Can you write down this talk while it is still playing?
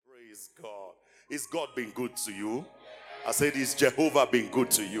Praise God. Is God being good to you? I said, is Jehovah being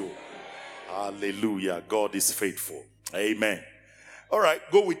good to you? Hallelujah. God is faithful. Amen. All right,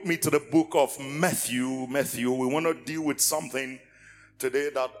 go with me to the book of Matthew. Matthew, we want to deal with something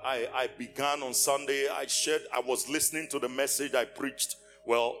today that I began on Sunday. I was listening to the message I preached.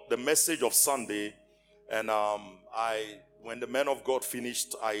 Well, the message of Sunday. And when the man of God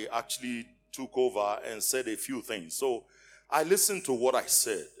finished, I actually took over and said a few things. So I listened to what I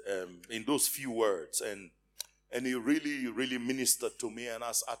said in those few words, and it really, really ministered to me. And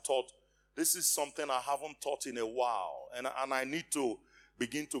as I thought, this is something I haven't taught in a while, and I need to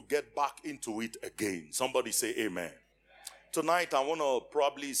begin to get back into it again. Somebody say amen. Tonight, I want to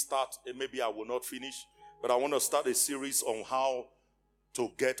probably start, maybe I will not finish, but I want to start a series on how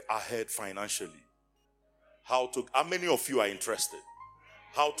to get ahead financially. How many of you are interested?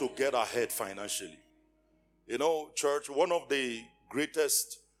 How to get ahead financially. You know, church, one of the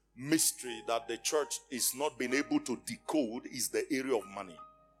greatest mystery that the church is not being able to decode is the area of money.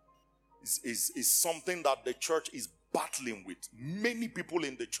 Is something that the church is battling with. Many people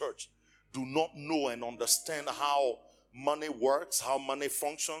in the church do not know and understand how money works, how money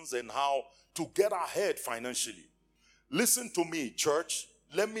functions, and how to get ahead financially. Listen to me, church.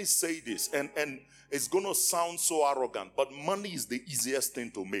 Let me say this, and it's going to sound so arrogant, but money is the easiest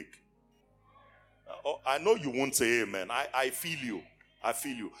thing to make. I know you won't say amen. I feel you. I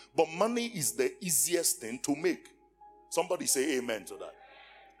feel you. But money is the easiest thing to make. Somebody say amen to that.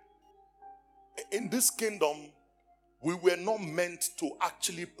 In this kingdom, we were not meant to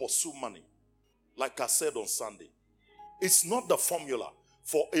actually pursue money. Like I said on Sunday. It's not the formula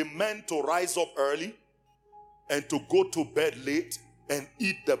for a man to rise up early and to go to bed late and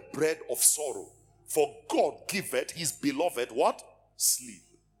eat the bread of sorrow. For God giveth his beloved what? Sleep.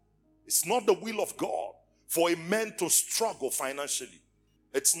 It's not the will of God for a man to struggle financially.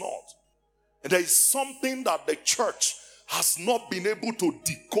 It's not. And there is something that the church has not been able to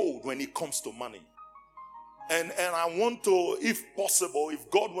decode when it comes to money. And I want to, if possible, if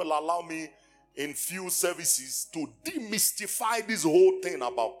God will allow me in few services to demystify this whole thing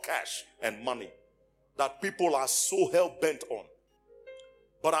about cash and money that people are so hell-bent on.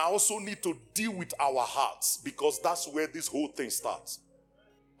 But I also need to deal with our hearts, because that's where this whole thing starts.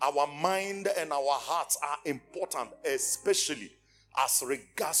 Our mind and our hearts are important, especially as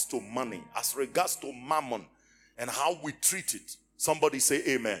regards to money, as regards to mammon, and how we treat it. Somebody say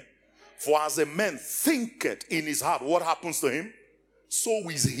amen. For as a man thinketh in his heart, what happens to him? So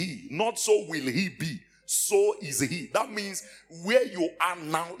is he. Not so will he be. So is he. That means where you are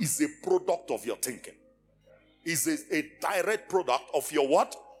now is a product of your thinking. Is a direct product of your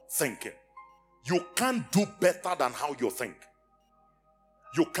what? Thinking. You can't do better than how you think.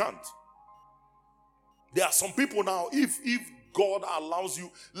 You can't. There are some people now, if God allows you,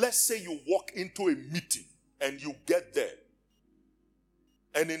 let's say you walk into a meeting and you get there,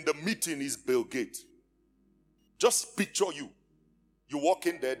 and in the meeting is Bill Gates. Just picture you. You walk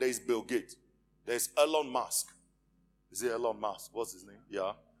in there is Bill Gates. There's Elon Musk. Is it Elon Musk? What's his name?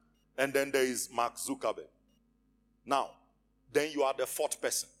 Yeah. And then there is Mark Zuckerberg. Now, then you are the fourth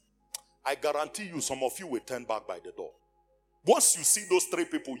person. I guarantee you some of you will turn back by the door. Once you see those three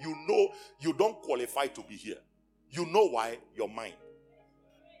people, you know you don't qualify to be here. You know why? Your mind.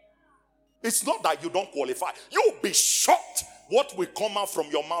 It's not that you don't qualify. You'll be shocked what will come out from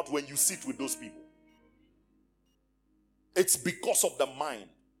your mouth when you sit with those people. It's because of the mind.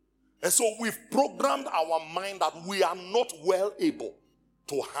 And so we've programmed our mind that we are not well able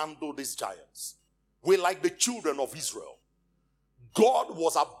to handle these giants. We're like the children of Israel. God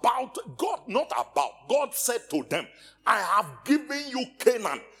said to them, I have given you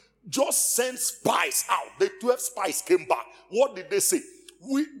Canaan. Just send spies out. The 12 spies came back. What did they say?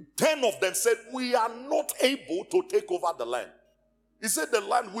 10 of them said, we are not able to take over the land. He said the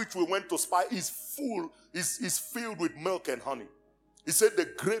land which we went to spy is filled with milk and honey. He said the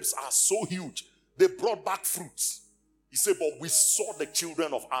grapes are so huge. They brought back fruits. He said, but we saw the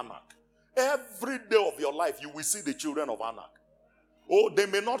children of Anak. Every day of your life, you will see the children of Anak. Oh, they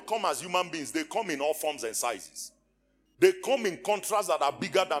may not come as human beings. They come in all forms and sizes. They come in contracts that are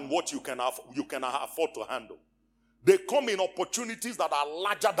bigger than what you can afford to handle. They come in opportunities that are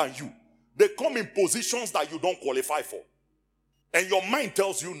larger than you. They come in positions that you don't qualify for. And your mind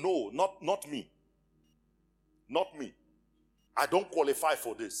tells you, no, not me. Not me. I don't qualify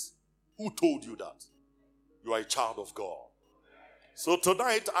for this. Who told you that? You are a child of God. So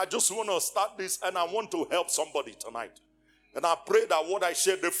tonight, I just want to start this, and I want to help somebody tonight. And I pray that what I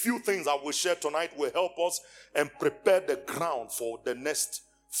share, the few things I will share tonight will help us and prepare the ground for the next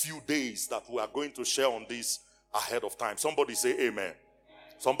few days that we are going to share on this ahead of time. Somebody say amen.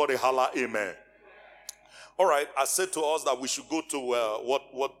 Somebody holler amen. All right, I said to us that we should go to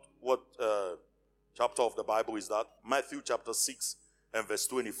what chapter of the Bible is that? Matthew chapter 6 and verse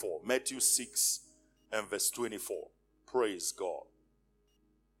 24. Matthew 6 and verse 24. Praise God.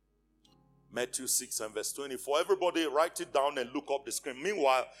 Matthew 6 and verse 24. Everybody write it down and look up the screen.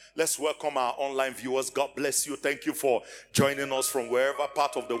 Meanwhile, let's welcome our online viewers. God bless you. Thank you for joining us from wherever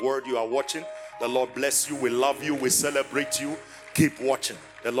part of the world you are watching. The Lord bless you. We love you. We celebrate you. Keep watching.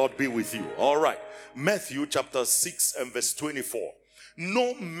 The Lord be with you. All right. Matthew chapter 6 and verse 24.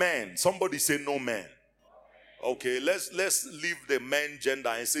 No man. Somebody say no man. Okay, let's leave the man gender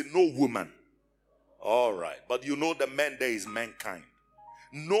and say no woman. All right. But you know the man there is mankind.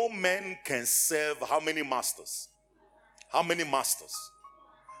 No man can serve how many masters? How many masters?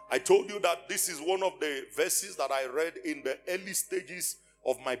 I told you that this is one of the verses that I read in the early stages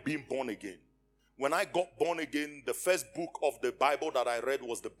of my being born again. When I got born again, the first book of the Bible that I read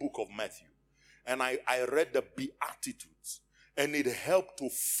was the book of Matthew. And I read the Beatitudes. And it helped to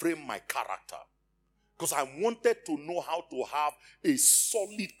frame my character. Because I wanted to know how to have a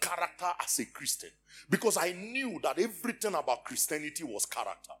solid character as a Christian. Because I knew that everything about Christianity was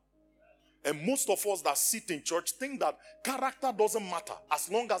character. And most of us that sit in church think that character doesn't matter. As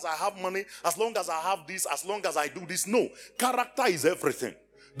long as I have money, as long as I have this, as long as I do this. No, character is everything.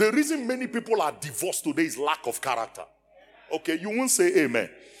 The reason many people are divorced today is lack of character. Okay, you won't say amen.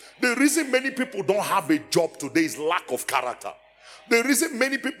 The reason many people don't have a job today is lack of character. The reason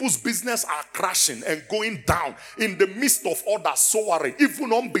many people's business are crashing and going down in the midst of others soaring,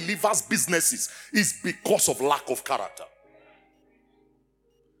 even unbelievers' businesses, is because of lack of character.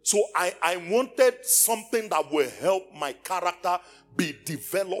 So I wanted something that will help my character be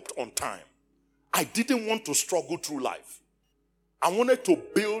developed on time. I didn't want to struggle through life. I wanted to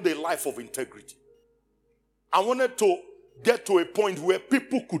build a life of integrity. I wanted to get to a point where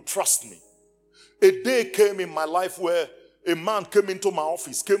people could trust me. A day came in my life where a man came into my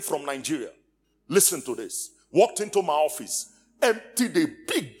office, came from Nigeria. Listen to this. Walked into my office, emptied a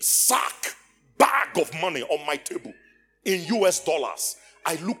big bag of money on my table in US dollars.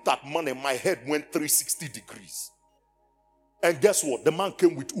 I looked at money, my head went 360 degrees. And guess what? The man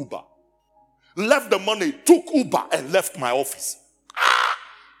came with Uber. Left the money, took Uber and left my office.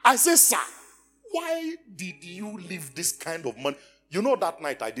 I said, sir, why did you leave this kind of money? You know, that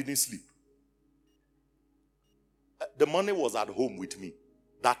night I didn't sleep. The money was at home with me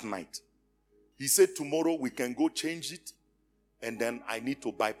that night. He said, tomorrow we can go change it and then I need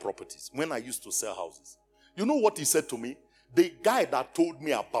to buy properties. When I used to sell houses. You know what he said to me? The guy that told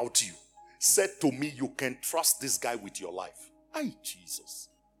me about you said to me, you can trust this guy with your life. Aye, Jesus.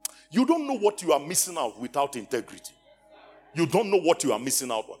 You don't know what you are missing out without integrity. You don't know what you are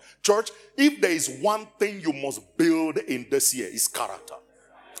missing out on. Church, if there is one thing you must build in this year, is character.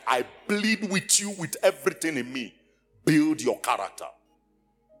 I plead with you with everything in me. Build your character.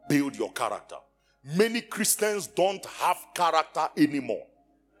 Build your character. Many Christians don't have character anymore.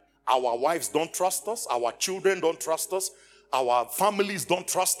 Our wives don't trust us. Our children don't trust us. Our families don't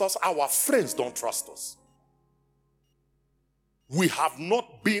trust us. Our friends don't trust us. We have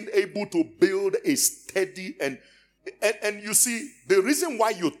not been able to build a steady and you see, the reason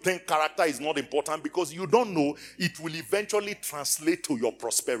why you think character is not important because you don't know it will eventually translate to your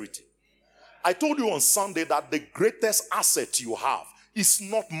prosperity. I told you on Sunday that the greatest asset you have is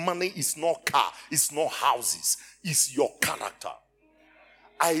not money, it's not car, it's not houses, it's your character.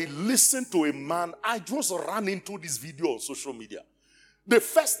 I listened to a man, I just ran into this video on social media. The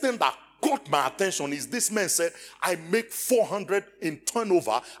first thing that caught my attention is this man said, I make 400 in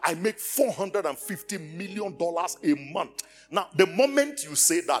turnover, I make $450 million a month. Now, the moment you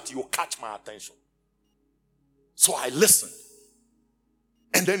say that, you catch my attention. So I listened.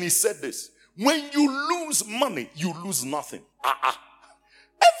 And then he said this, when you lose money, you lose nothing.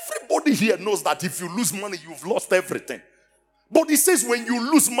 Everybody here knows that if you lose money, you've lost everything. But he says when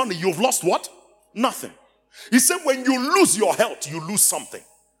you lose money, you've lost what? Nothing. He said when you lose your health, you lose something.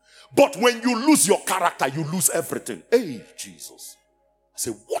 But when you lose your character, you lose everything. Hey, Jesus. I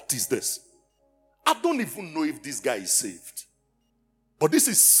said, what is this? I don't even know if this guy is saved. But this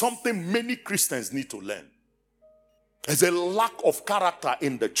is something many Christians need to learn. There's a lack of character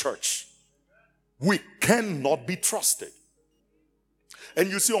in the church. We cannot be trusted. And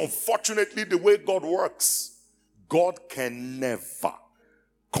you see, unfortunately, the way God works, God can never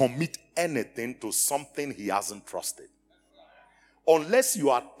commit anything to something he hasn't trusted. Unless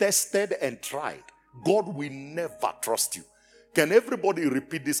you are tested and tried, God will never trust you. Can everybody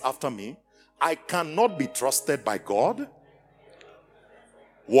repeat this after me? I cannot be trusted by God.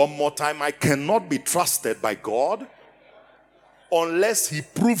 One more time, I cannot be trusted by God unless he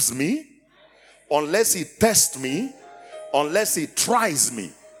proves me, unless he tests me, unless he tries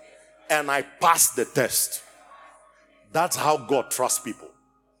me, and I pass the test. That's how God trusts people.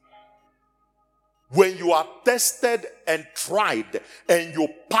 When you are tested and tried and you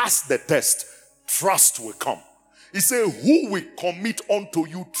pass the test, trust will come. He said, who will commit unto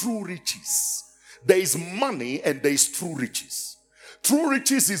you true riches? There is money and there is true riches. True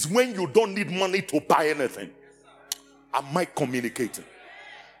riches is when you don't need money to buy anything. Am I communicating?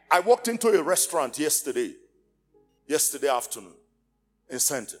 I walked into a restaurant yesterday afternoon in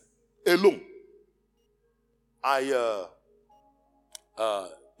Centre, alone.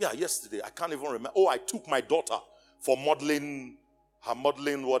 Yesterday, I can't even remember. Oh, I took my daughter for modeling,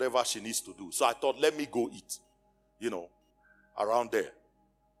 whatever she needs to do. So I thought, let me go eat, around there.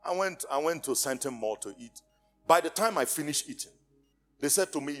 I went to Centre Mall to eat. By the time I finished eating, they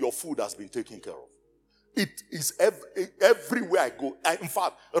said to me, your food has been taken care of. It is everywhere I go. In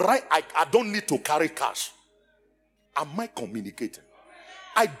fact, I don't need to carry cash. Am I communicating?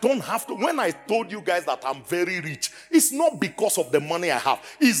 I don't have to. When I told you guys that I'm very rich, it's not because of the money I have.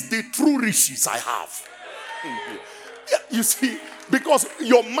 It's the true riches I have. Yeah, you see, because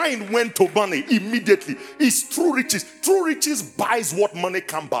your mind went to money immediately. It's true riches. True riches buys what money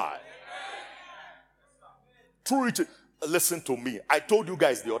can buy. True riches. Listen to me. I told you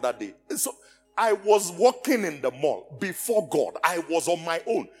guys the other day. So I was walking in the mall before God. I was on my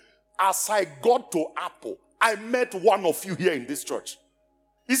own. As I got to Apple, I met one of you here in this church.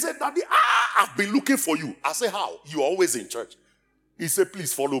 He said, Daddy, I've been looking for you. I said, how? You're always in church. He said,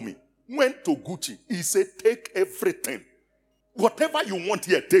 please follow me. Went to Gucci. He said, take everything. Whatever you want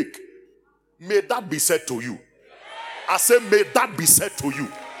here, take. May that be said to you. I said, may that be said to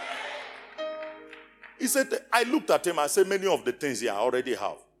you. He said, I looked at him. I said, many of the things here I already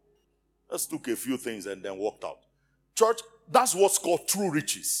have. Just took a few things and then walked out. Church, that's what's called true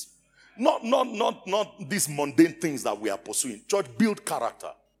riches. Not these mundane things that we are pursuing. Church, build character.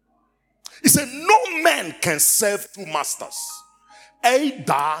 He said, no man can serve two masters.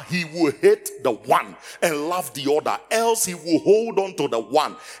 Either he will hate the one and love the other, else he will hold on to the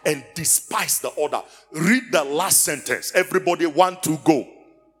one and despise the other. Read the last sentence. Everybody want to go.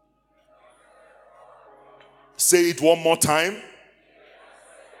 Say it one more time.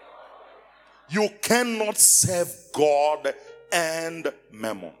 You cannot serve God and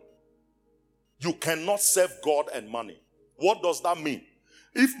mammon. You cannot serve God and money. What does that mean?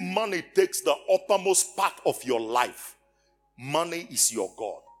 If money takes the uppermost part of your life, money is your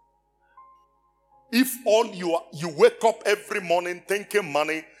God. If all you wake up every morning thinking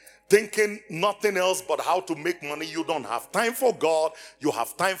money, thinking nothing else but how to make money, you don't have time for God. You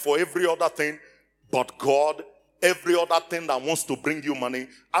have time for every other thing but God. Every other thing that wants to bring you money.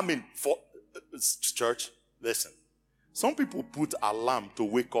 For church, listen. Some people put alarm to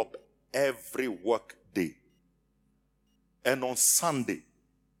wake up every work day. And on Sunday,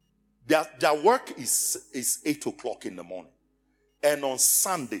 their work is 8 o'clock in the morning. And on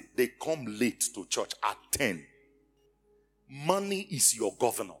Sunday, they come late to church at 10. Money is your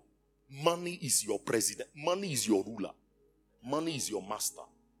governor. Money is your president. Money is your ruler. Money is your master.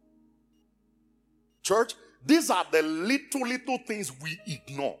 Church, these are the little things we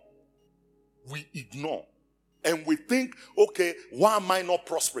ignore. We ignore. And we think, okay, why am I not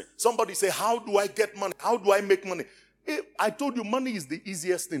prospering? Somebody say, how do I get money? How do I make money? I told you money is the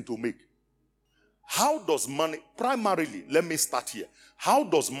easiest thing to make. How does money, primarily, let me start here. How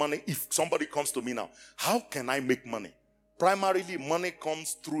does money, if somebody comes to me now, how can I make money? Primarily, money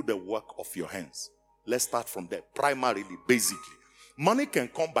comes through the work of your hands. Let's start from there. Primarily, basically. Money can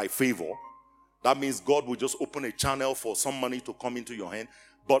come by favor. That means God will just open a channel for some money to come into your hand.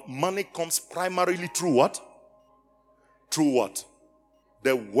 But money comes primarily through what? Through what?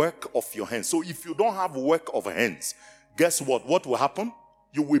 The work of your hands. So if you don't have work of hands, guess what? What will happen?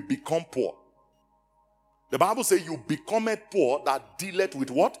 You will become poor. The Bible says you become a poor that dealeth with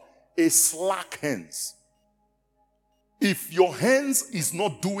what? A slack hands. If your hands is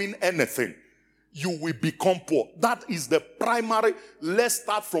not doing anything, you will become poor. That is the primary. Let's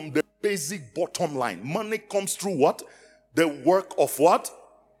start from the basic bottom line. Money comes through what? The work of what?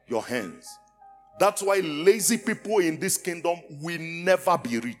 Your hands. That's why lazy people in this kingdom will never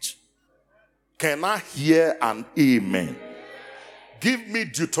be rich. Can I hear an amen? Give me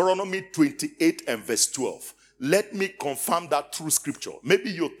Deuteronomy 28 and verse 12. Let me confirm that through scripture.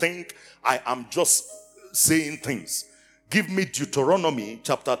 Maybe you think I am just saying things. Give me Deuteronomy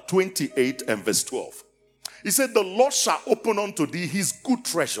chapter 28 and verse 12. He said, the Lord shall open unto thee his good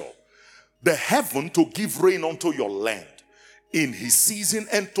treasure, the heaven to give rain unto your land in his season,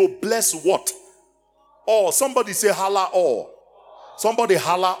 and to bless what? All. Somebody say, holla all. Somebody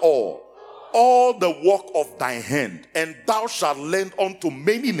holler all. All the work of thy hand, and thou shalt lend unto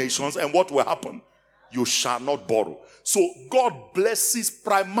many nations, and what will happen? You shall not borrow. So God blesses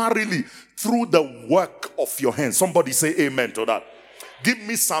primarily through the work of your hands. Somebody say amen to that. Give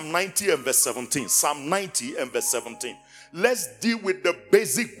me Psalm 90 and verse 17. Psalm 90 and verse 17. Let's deal with the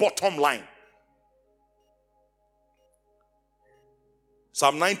basic bottom line.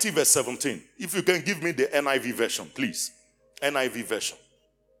 Psalm 90 verse 17. If you can give me the NIV version, please. NIV version.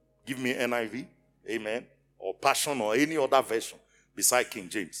 Give me NIV. Amen. Or Passion or any other version beside King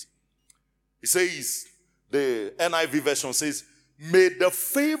James. He says, the NIV version says, may the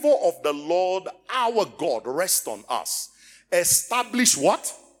favor of the Lord our God rest on us. Establish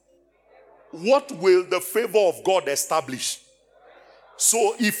what? What will the favor of God establish?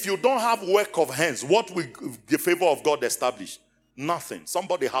 So if you don't have work of hands, what will the favor of God establish? Nothing.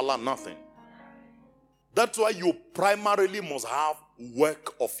 Somebody holler nothing. That's why you primarily must have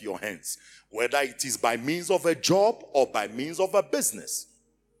work of your hands. Whether it is by means of a job or by means of a business.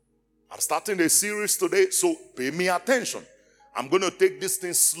 I'm starting a series today, so pay me attention. I'm going to take this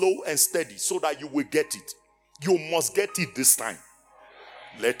thing slow and steady so that you will get it. You must get it this time.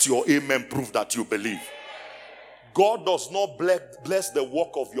 Let your amen prove that you believe. God does not bless the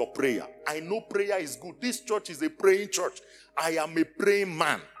work of your prayer. I know prayer is good. This church is a praying church. I am a praying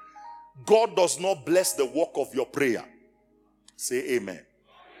man. God does not bless the work of your prayer. Say amen.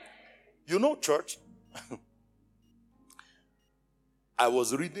 You know, church, I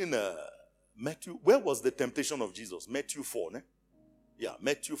was reading Matthew. Where was the temptation of Jesus? Matthew 4, ne? Yeah,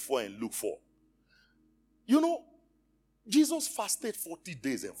 Matthew 4 and Luke 4. You know, Jesus fasted 40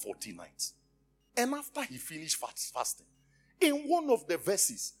 days and 40 nights. And after he finished fasting, in one of the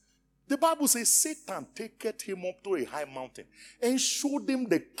verses, the Bible says Satan taketh him up to a high mountain and showed him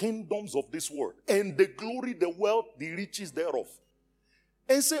the kingdoms of this world and the glory, the wealth, the riches thereof.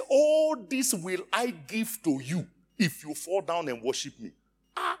 And say, all this will I give to you if you fall down and worship me.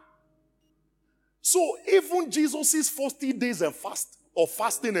 So even Jesus' 40 days and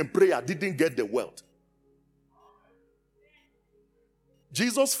fasting and prayer didn't get the wealth.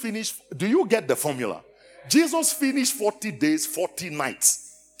 Jesus finished, do you get the formula? Jesus finished 40 days, 40 nights.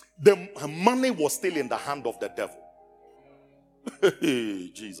 The money was still in the hand of the devil.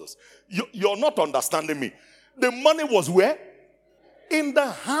 Jesus. You're not understanding me. The money was where? In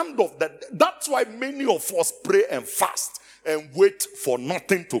the hand of the devil. That's why many of us pray and fast and wait for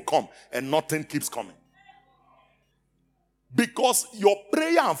nothing to come, and nothing keeps coming. Because your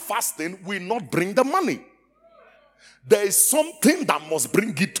prayer and fasting will not bring the money. There is something that must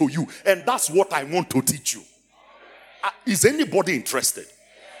bring it to you, and that's what I want to teach you. Is anybody interested?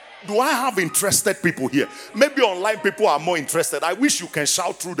 Do I have interested people here? Maybe online people are more interested. I wish you can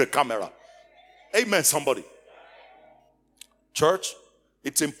shout through the camera. Amen, somebody. Church,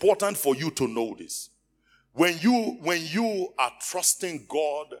 it's important for you to know this. When you are trusting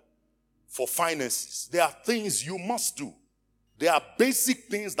God for finances, there are things you must do. There are basic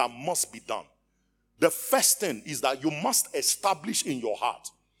things that must be done. The first thing is that you must establish in your heart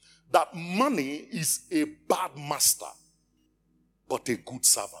that money is a bad master, but a good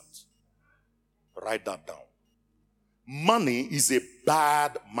servant. Write that down. Money is a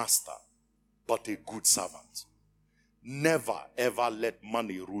bad master, but a good servant. Never ever let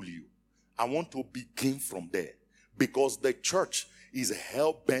money rule you. I want to begin from there, because the church is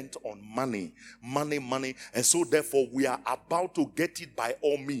hell-bent on money. And so therefore we are about to get it by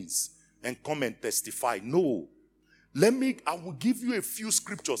all means and come and testify. No. I will give you a few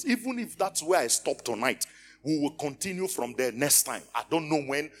scriptures, even if that's where I stop tonight. We will continue from there next time. I don't know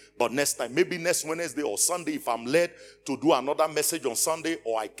when, but next time. Maybe next Wednesday or Sunday if I'm led to do another message on Sunday,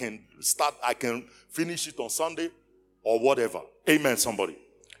 or I can finish it on Sunday or whatever. Amen, somebody.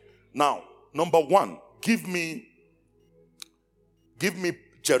 Now, number one, give me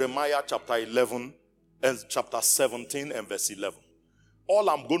Jeremiah chapter 11 and chapter 17 and verse 11. All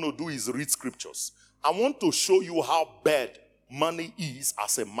I'm going to do is read scriptures. I want to show you how bad money is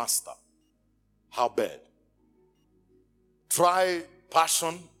as a master. How bad. Try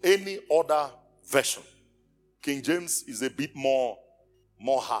Passion, any other version. King James is a bit more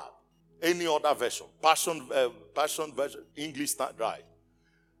hard. Any other version. Passion version, English Standard Right.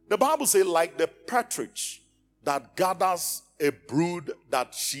 The Bible says, like the partridge that gathers a brood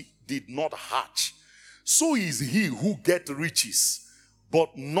that she did not hatch, so is he who gets riches,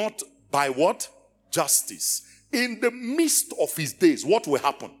 but not by what? Justice. In the midst of his days, what will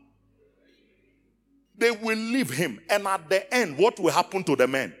happen? They will leave him. And at the end, what will happen to the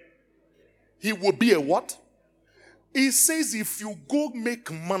man? He will be a what? He says if you go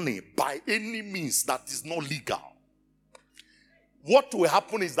make money by any means that is not legal, what will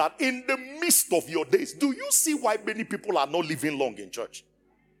happen is that in the midst of your days, do you see why many people are not living long in church?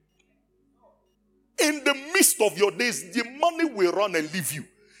 In the midst of your days, the money will run and leave you.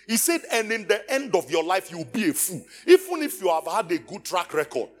 He said, and in the end of your life, you'll be a fool. Even if you have had a good track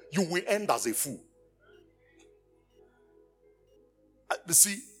record, you will end as a fool.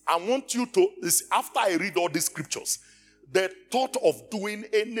 See, I want you to, after I read all these scriptures, the thought of doing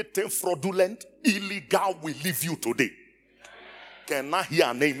anything fraudulent, illegal will leave you today. Can I hear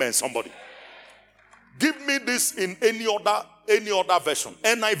an amen, somebody? Give me this in any other version.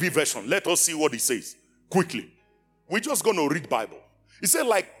 NIV version. Let us see what it says. Quickly. We're just going to read Bible. It said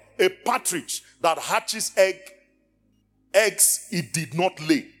like a partridge that hatches eggs it did not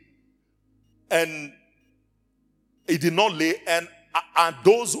lay. And it did not lay. And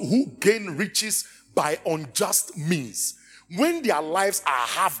those who gain riches by unjust means, when their lives are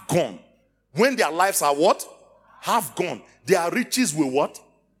half gone, when their lives are what? Half gone. Their riches will what?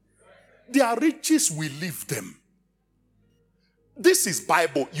 Their riches will leave them. This is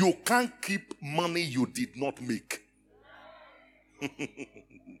Bible. You can't keep money you did not make.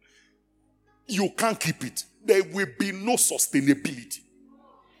 You can't keep it. There will be no sustainability.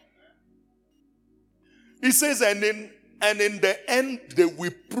 It says, and in the end, they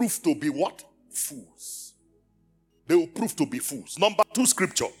will prove to be what? Fools. They will prove to be fools. Number 2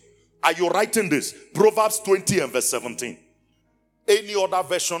 scripture. Are you writing this? Proverbs 20 and verse 17. Any other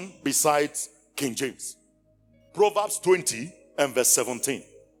version besides King James? Proverbs 20 and verse 17.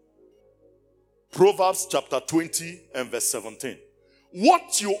 Proverbs chapter 20 and verse 17.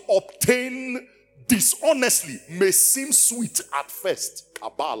 What you obtain dishonestly may seem sweet at first.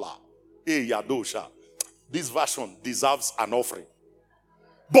 Kabbalah. Yadosha. This version deserves an offering.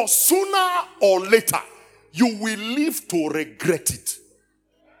 But sooner or later, you will live to regret it.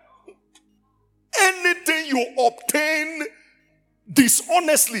 Anything you obtain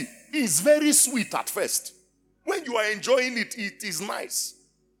dishonestly is very sweet at first. When you are enjoying it, it is nice.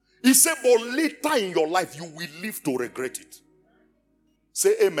 He said, but later in your life, you will live to regret it.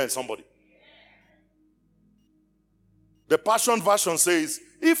 Say amen, somebody. The Passion Version says,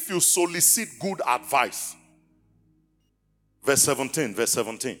 if you solicit good advice, verse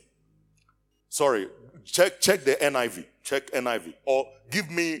 17. Sorry, check the NIV. Check NIV. Or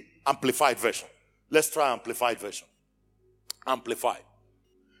give me Amplified Version. Let's try Amplified Version. Amplified.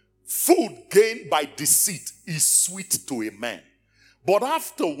 Food gained by deceit is sweet to a man, but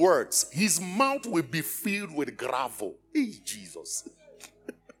afterwards his mouth will be filled with gravel. Hey, Jesus.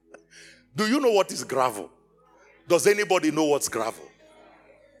 Do you know what is gravel? Does anybody know what's gravel?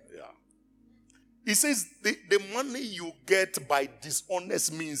 Yeah. He says the money you get by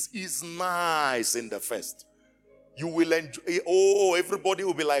dishonest means is nice in the first. You will enjoy. Oh, everybody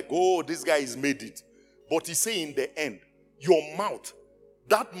will be like, oh, this guy has made it. But he say in the end, your mouth,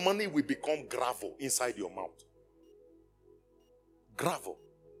 that money will become gravel inside your mouth. Gravel.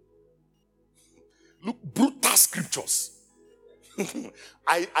 Look, brutal scriptures.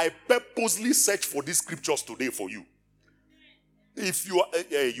 I purposely search for these scriptures today for you. If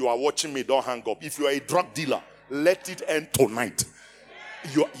you are watching me, don't hang up. If you are a drug dealer, let it end tonight.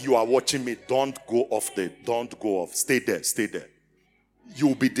 You are watching me, don't go off there. Don't go off. Stay there.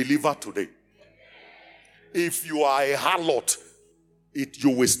 You'll be delivered today. If you are a harlot, you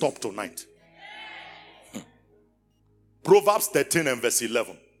will stop tonight. Proverbs 13 and verse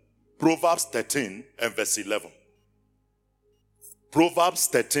 11. Proverbs 13 and verse 11. Proverbs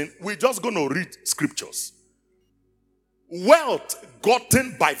 13. We're just going to read scriptures. Wealth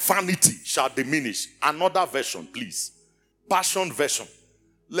gotten by vanity shall diminish. Another version, please. Passion Version.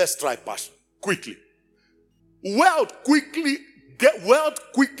 Let's try Passion. Quickly. Wealth quickly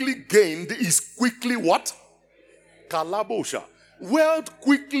gained is quickly what? Kalabosha. Wealth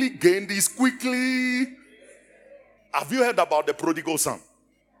quickly gained is quickly. Have you heard about the prodigal son?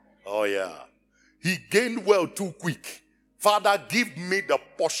 Oh yeah. He gained wealth too quick. Father, give me the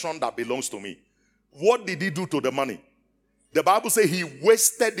portion that belongs to me. What did he do to the money? The Bible says he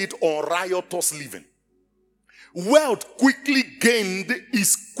wasted it on riotous living. Wealth quickly gained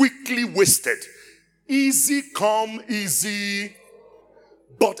is quickly wasted. Easy come, easy.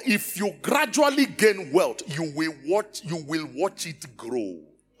 But if you gradually gain wealth, you will watch it grow.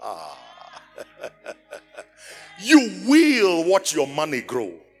 You will watch your money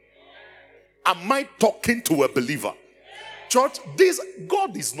grow. Am I talking to a believer? Church,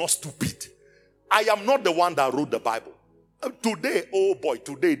 God is not stupid. I am not the one that wrote the Bible. Today,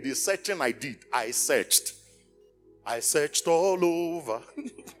 the searching I did, I searched all over.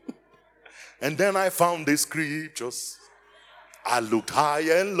 And then I found the scriptures. I looked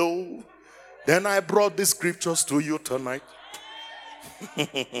high and low. Then I brought the scriptures to you tonight.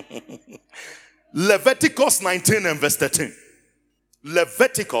 Leviticus 19 and verse 13.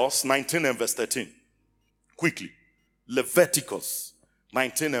 Leviticus 19 and verse 13. Quickly. Leviticus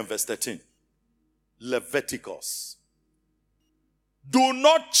 19 and verse 13. Leviticus. Do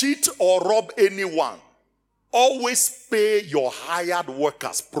not cheat or rob anyone. Always pay your hired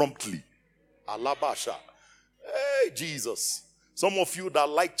workers promptly. Alabasha. Hey, Jesus. Some of you that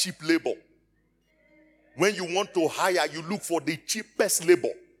like cheap labor. When you want to hire, you look for the cheapest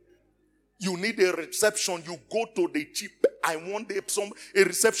labor. You need a reception, you go to the cheap. I want a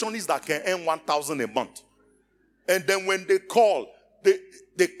receptionist that can earn 1,000 a month. And then when they call,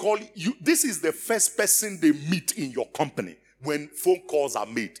 they call you. This is the first person they meet in your company when phone calls are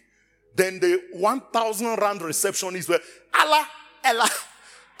made. Then the 1,000 rand receptionist will, Ella,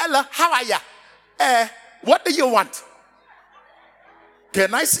 how are ya? What do you want?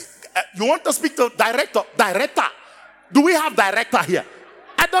 Can I see? You want to speak to director? Director? Do we have director here?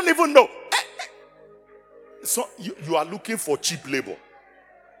 I don't even know. So you are looking for cheap labor.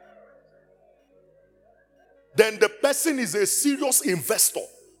 Then the person is a serious investor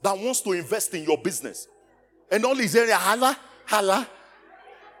that wants to invest in your business. And all his area, hala,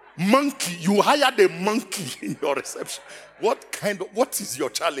 monkey. You hired a monkey in your reception. What is your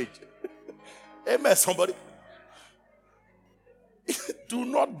challenge? Amen, somebody. Do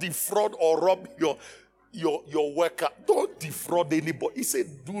not defraud or rob your worker. Don't defraud anybody. He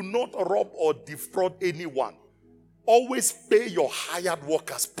said, do not rob or defraud anyone. Always pay your hired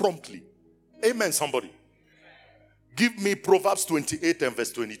workers promptly. Amen, somebody. Give me Proverbs 28 and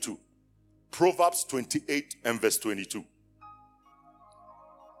verse 22. Proverbs 28 and verse 22.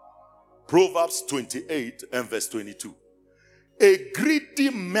 Proverbs 28 and verse 22. A greedy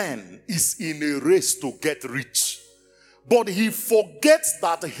man is in a race to get rich, but he forgets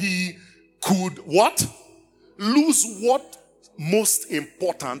that he could what? Lose what most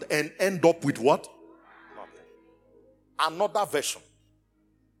important and end up with what? Nothing. Another version.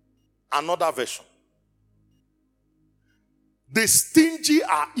 Another version. The stingy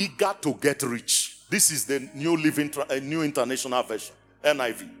are eager to get rich. This is the New International Version,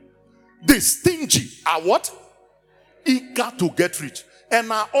 NIV. The stingy are what? Eager to get rich. And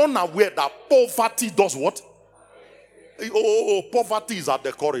are unaware that poverty does what? Poverty is at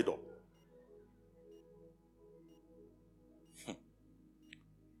the corridor.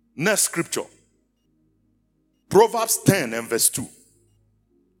 Next scripture. Proverbs 10 and verse 2.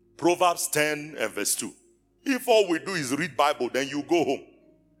 Proverbs 10 and verse 2. If all we do is read Bible, then you go home.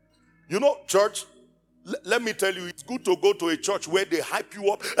 You know, church, let me tell you, it's good to go to a church where they hype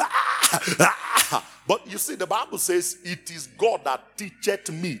you up. But you see, the Bible says, it is God that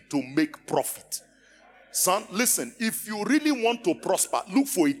teacheth me to make profit. Son, listen, if you really want to prosper, look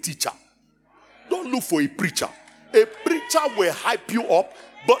for a teacher. Don't look for a preacher. A preacher will hype you up,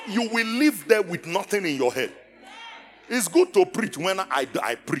 but you will live there with nothing in your head. It's good to preach. When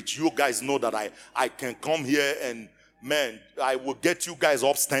I preach, you guys know that I can come here and, man, I will get you guys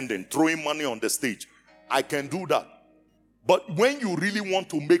upstanding, throwing money on the stage. I can do that. But when you really want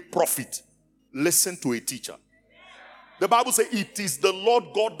to make profit, listen to a teacher. The Bible says, it is the Lord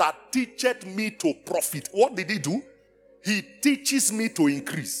God that teacheth me to profit. What did he do? He teaches me to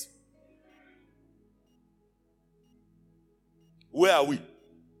increase. Where are we?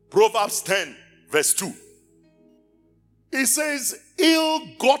 Proverbs 10 verse 2. It says,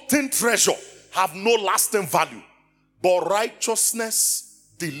 ill-gotten treasure have no lasting value, but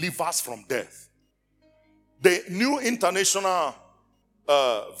righteousness delivers from death. The New International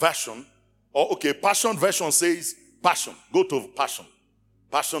Version, Passion Version says, passion. Go to passion.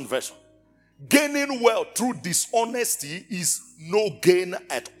 Passion Version. Gaining wealth through dishonesty is no gain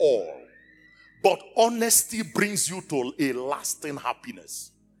at all, but honesty brings you to a lasting happiness.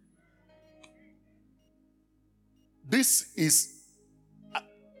 This is,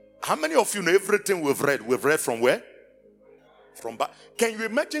 how many of you know everything we've read? We've read from where? From back. Can you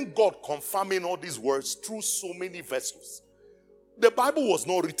imagine God confirming all these words through so many vessels? The Bible was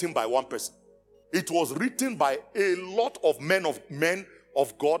not written by one person. It was written by a lot of men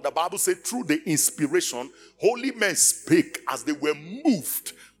of God. The Bible said through the inspiration, holy men spake as they were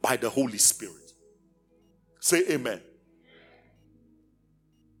moved by the Holy Spirit. Say amen.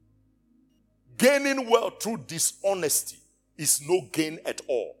 Gaining wealth through dishonesty is no gain at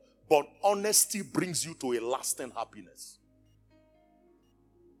all, but honesty brings you to a lasting happiness.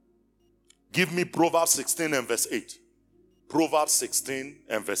 Give me Proverbs 16 and verse 8. Proverbs 16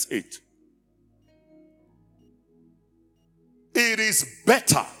 and verse 8. It is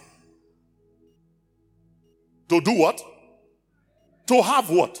better to do what? To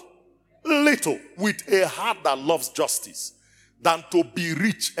have what? Little with a heart that loves justice, than to be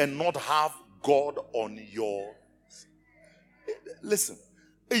rich and not have God on your. Listen,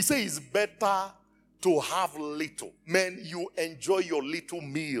 he says it's better to have little. Man, you enjoy your little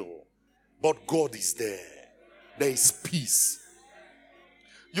meal, but God is there. There is peace.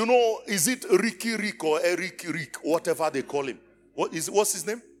 You know, is it Ricky Rick or Eric Rick, whatever they call him? What's his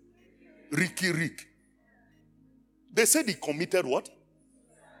name? Ricky Rick. They said he committed what?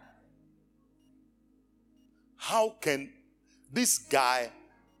 How can this guy,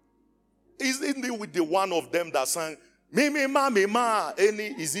 isn't he with the one of them that sang, me ma, any,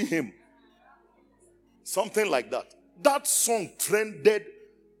 is it him? Something like that. That song trended.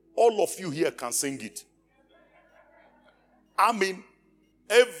 All of you here can sing it. I mean,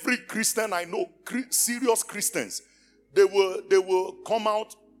 every Christian I know, serious Christians, they will come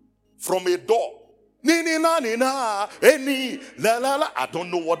out from a door. Ni na ni na, any la la la. I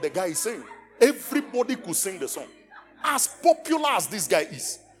don't know what the guy is saying. Everybody could sing the song. As popular as this guy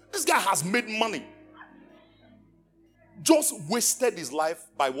is, this guy has made money. Just wasted his life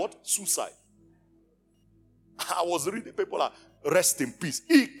by what? Suicide. I was reading, people are rest in peace.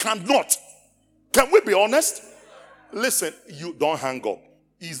 He cannot. Can we be honest? Listen, you don't hang up.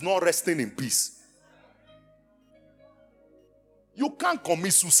 He's not resting in peace. You can't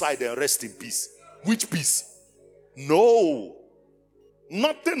commit suicide and rest in peace. Which peace? No.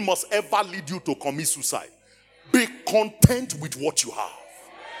 Nothing must ever lead you to commit suicide. Be content with what you have.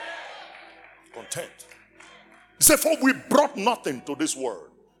 Content. He said, for we brought nothing to this world.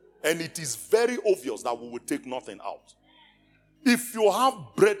 And it is very obvious that we will take nothing out. If you have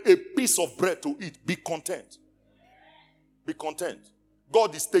bread, a piece of bread to eat, be content. Be content.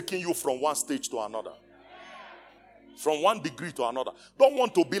 God is taking you from one stage to another. From one degree to another. Don't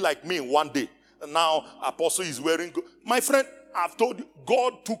want to be like me in one day. Now, Apostle is wearing. My friend, I've told you,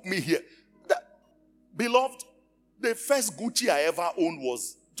 God took me here. Beloved, the first Gucci I ever owned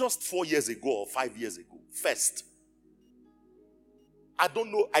was just 4 years ago or 5 years ago. First. I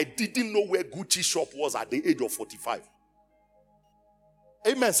don't know. I didn't know where Gucci shop was at the age of 45.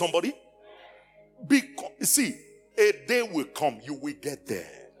 Amen, somebody? See, a day will come, you will get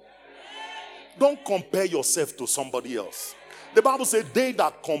there. Don't compare yourself to somebody else. The Bible says they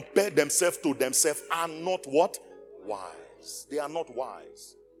that compare themselves to themselves are not what? Wise. They are not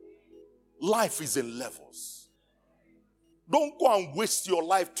wise. Life is in levels. Don't go and waste your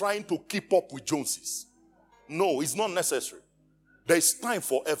life trying to keep up with Joneses. No, it's not necessary. There is time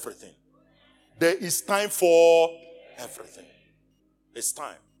for everything. There is time for everything. It's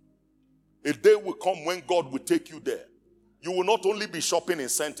time. A day will come when God will take you there. You will not only be shopping in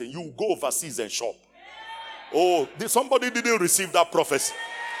Senten, you will go overseas and shop. Oh, somebody didn't receive that prophecy.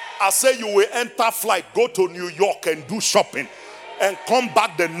 I say you will enter flight, go to New York and do shopping and come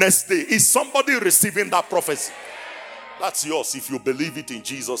back the next day. Is somebody receiving that prophecy? That's yours if you believe it in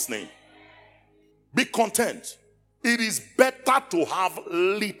Jesus' name. Be content. It is better to have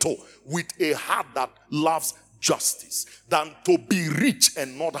little with a heart that loves justice than to be rich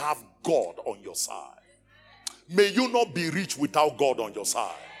and not have God on your side. May you not be rich without God on your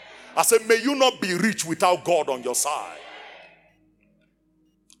side. I said, may you not be rich without God on your side.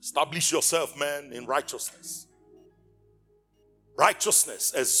 Establish yourself, man, in righteousness.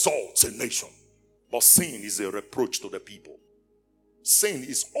 Righteousness exalts a nation, but sin is a reproach to the people. Sin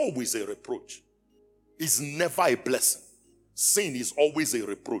is always a reproach. It's never a blessing. Sin is always a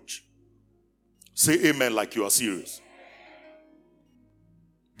reproach. Say amen like you are serious.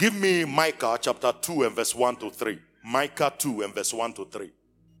 Give me Micah chapter 2 and verse 1 to 3. Micah 2 and verse 1 to 3.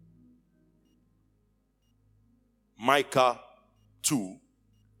 Micah 2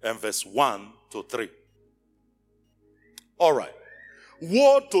 and verse 1 to 3. All right.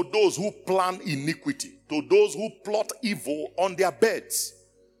 Woe to those who plan iniquity, to those who plot evil on their beds.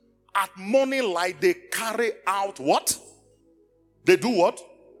 At morning light, they carry out what? They do what?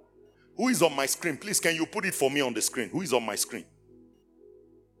 Who is on my screen? Please, can you put it for me on the screen? Who is on my screen?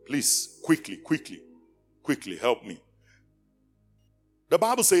 Please, quickly, help me. The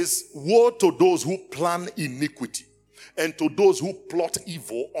Bible says, woe to those who plan iniquity and to those who plot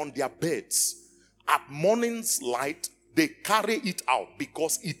evil on their beds. At morning's light, they carry it out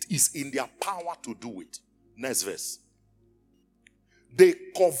because it is in their power to do it. Next verse. They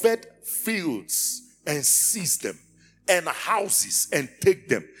covet fields and seize them, and houses and take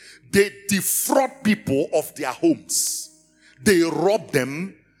them. They defraud people of their homes. They rob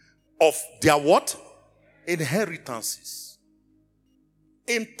them of their what? Inheritances.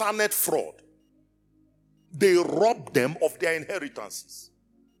 Internet fraud. They rob them of their inheritances.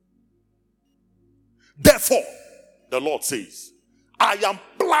 Therefore, the Lord says, I am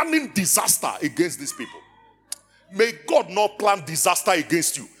planning disaster against these people. May God not plan disaster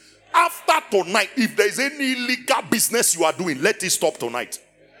against you. After tonight, if there is any illegal business you are doing, let it stop tonight.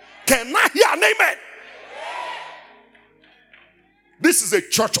 Can I hear an amen? This is a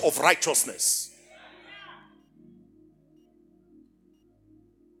church of righteousness.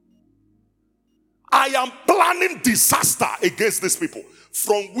 I am planning disaster against these people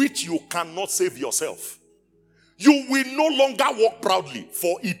from which you cannot save yourself. You will no longer walk proudly,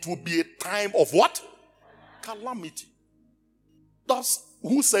 for it will be a time of what? Calamity. That's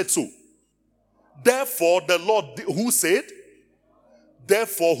who said so. Therefore, the Lord, who said?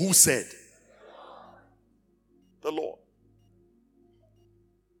 Therefore, who said? The Lord.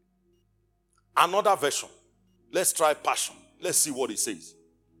 Another version. Let's try Passion. Let's see what it says.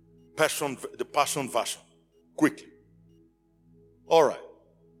 Passion, the Passion version. Quickly. All right.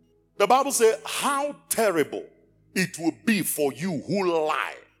 The Bible says, how terrible it will be for you who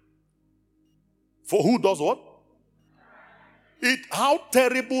lie. For who does what? How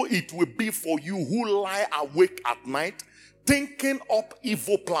terrible it will be for you who lie awake at night, thinking up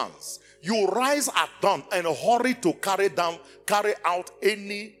evil plans. You rise at dawn and hurry to carry out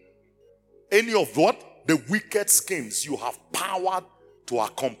any of what? The wicked schemes you have power to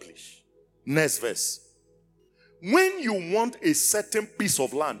accomplish. Next verse. When you want a certain piece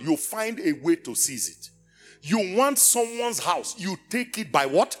of land, you find a way to seize it. You want someone's house, you take it by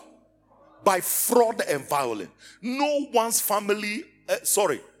what? By fraud and violence. No one's family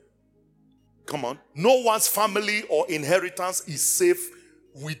or inheritance is safe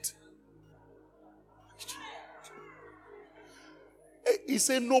with. He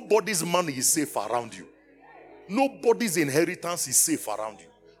said nobody's money is safe around you. Nobody's inheritance is safe around you.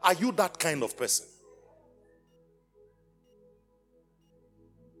 Are you that kind of person?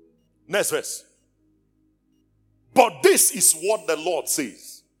 Next verse. But this is what the Lord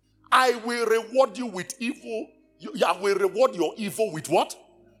says. I will reward you with evil. I will reward your evil with what?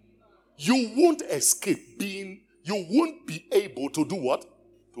 You won't escape you won't be able to do what?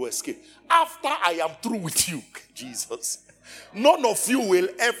 To escape. After I am through with you, Jesus, none of you will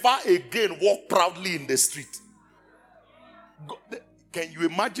ever again walk proudly in the street. Can you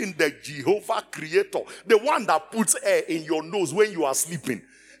imagine the Jehovah Creator, the one that puts air in your nose when you are sleeping,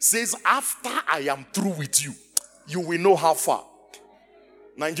 says, after I am through with you, you will know how far.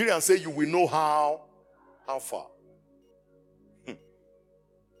 Nigerians say you will know how far.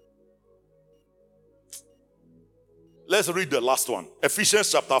 Let's read the last one.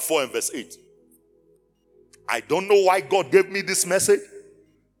 Ephesians chapter 4 and verse 8. I don't know why God gave me this message,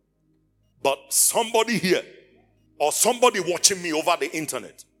 but somebody here or somebody watching me over the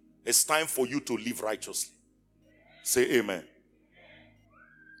internet, it's time for you to live righteously. Say amen.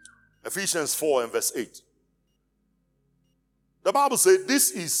 Ephesians 4 and verse 8. The Bible says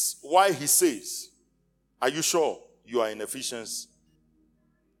this is why he says, are you sure you are in Ephesians?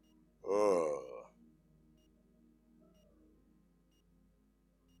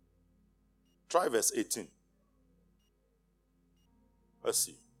 Try verse 18. Let's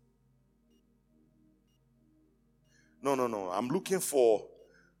see. No. I'm looking for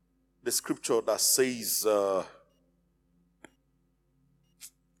the scripture that says,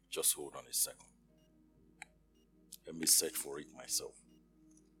 just hold on a second. Let me search for it myself.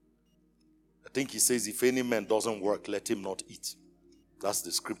 I think he says, if any man doesn't work, let him not eat. That's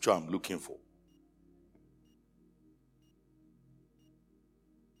the scripture I'm looking for.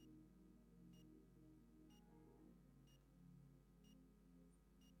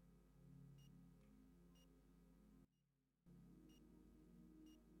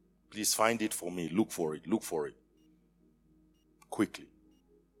 Please find it for me. Look for it. Look for it. Quickly.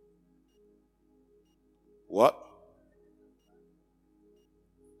 What?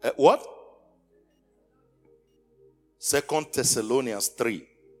 What? 2 Thessalonians 3.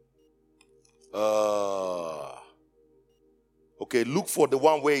 Okay, look for the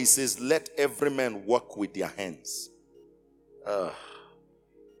one where he says, let every man work with their hands.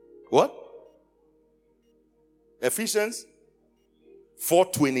 What? Ephesians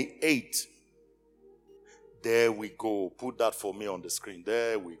 4:28. There we go. Put that for me on the screen.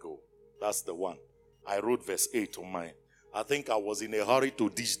 There we go. That's the one. I wrote verse 8 on mine. I think I was in a hurry to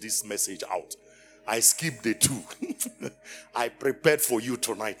dish this message out. I skipped the 2. I prepared for you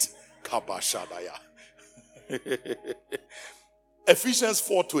tonight. Kabashadaya. Ephesians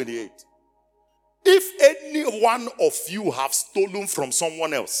 4:28. If any one of you have stolen from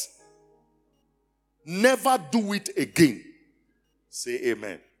someone else, never do it again. Say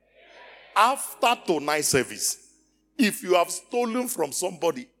amen. After tonight's service, if you have stolen from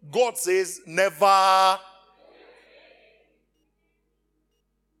somebody, God says never.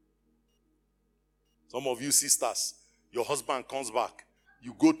 Some of you sisters, your husband comes back.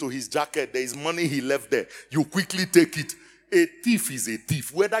 You go to his jacket. There is money he left there. You quickly take it. A thief is a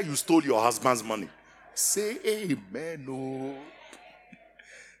thief. Whether you stole your husband's money. Say amen. Oh.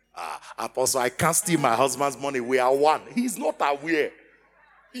 Apostle, I can't steal my husband's money. We are one. He's not aware.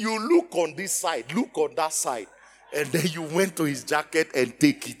 You look on this side. Look on that side. And then you went to his jacket and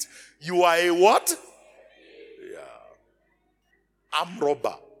take it. You are a what? Yeah. I'm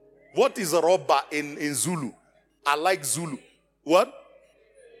robber. What is a robber in Zulu? I like Zulu. What?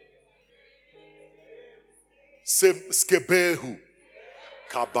 Skebehu.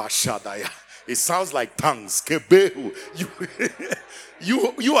 Kabashadaya. It sounds like tongues. Skebehu.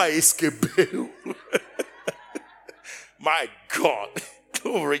 You are a skebehu. My God.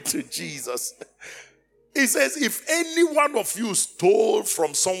 Glory to Jesus. He says, if any one of you stole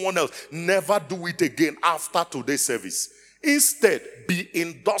from someone else, never do it again after today's service. Instead, be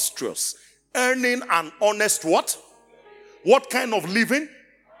industrious, earning an honest what? What kind of living?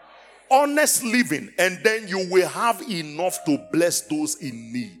 Honest living. And then you will have enough to bless those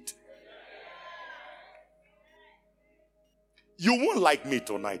in need. You won't like me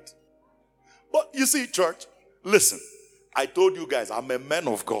tonight. But you see, church, listen. I told you guys, I'm a man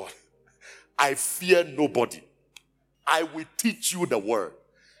of God. I fear nobody. I will teach you the word.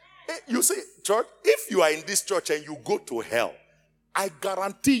 You see, church, if you are in this church and you go to hell, I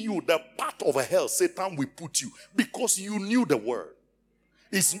guarantee you the part of hell Satan will put you because you knew the word.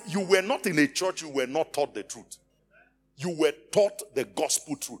 You were not in a church, you were not taught the truth. You were taught the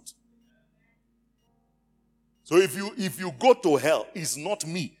gospel truth. So if you go to hell, it's not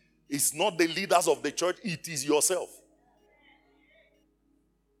me. It's not the leaders of the church. It is yourself.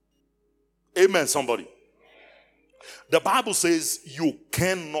 Amen, somebody. The Bible says you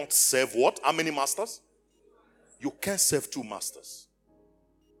cannot serve what? How many masters? You can't serve two masters.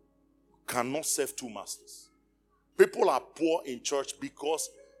 You cannot serve two masters. People are poor in church because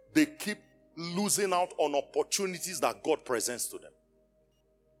they keep losing out on opportunities that God presents to them.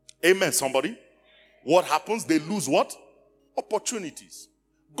 Amen, somebody. What happens? They lose what? Opportunities.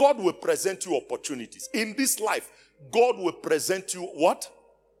 God will present you opportunities. In this life, God will present you what?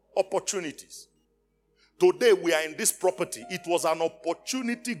 Opportunities. Today we are in this property. It was an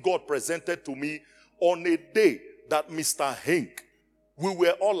opportunity God presented to me on a day that Mr. Hank, we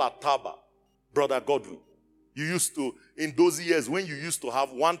were all at Taba, Brother Godwin. You used to, in those years when you used to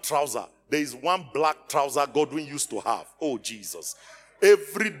have one trouser, there is one black trouser Godwin used to have. Oh, Jesus.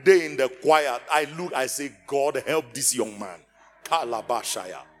 Every day in the choir, I look, I say, God help this young man.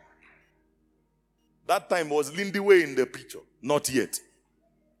 Kalabashaya. That time was Lindy Way in the picture. Not yet.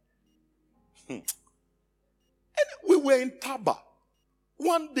 And we were in Taba.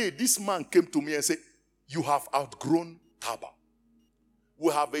 One day, this man came to me and said, you have outgrown Taba.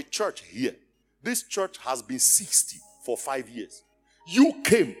 We have a church here. This church has been 60 for 5 years. You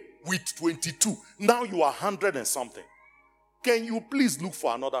came with 22. Now you are 100 and something. Can you please look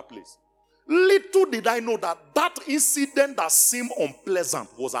for another place? Little did I know that incident that seemed unpleasant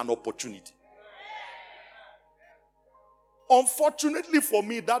was an opportunity. Unfortunately for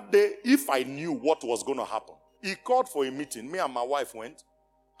me that day, if I knew what was going to happen, he called for a meeting. Me and my wife went.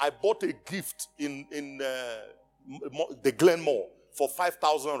 I bought a gift in the Glen Mall for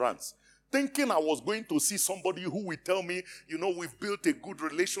 5,000 rands. Thinking I was going to see somebody who will tell me, we've built a good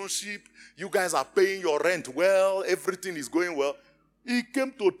relationship. You guys are paying your rent well. Everything is going well. He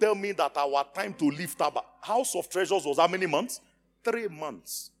came to tell me that our time to leave Taba, House of Treasures, was how many months? 3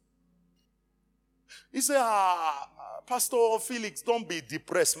 months. He said, Pastor Felix, don't be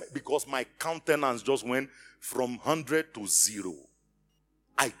depressed because my countenance just went from 100 to 0.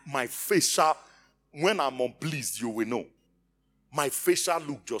 My facial, when I'm unpleased, you will know. My facial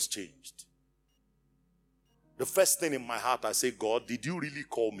look just changed. The first thing in my heart, I say, God, did you really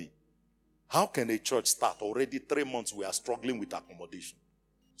call me? How can a church start? Already 3 months we are struggling with accommodation.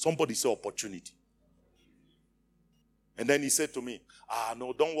 Somebody say opportunity. And then he said to me,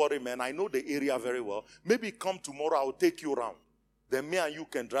 no, don't worry, man. I know the area very well. Maybe come tomorrow, I'll take you around. Then me and you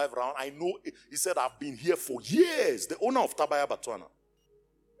can drive around. I know, he said, I've been here for years. The owner of Tabaya Batuana,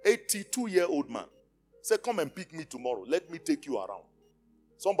 82-year-old man. Say, come and pick me tomorrow. Let me take you around.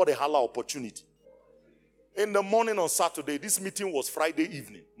 Somebody holla opportunity. In the morning on Saturday, this meeting was Friday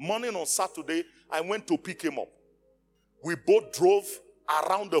evening. Morning on Saturday, I went to pick him up. We both drove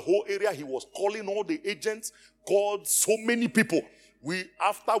around the whole area. He was calling all the agents, called so many people.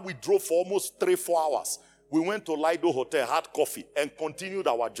 After we drove for almost 3-4 hours, we went to Lido Hotel, had coffee, and continued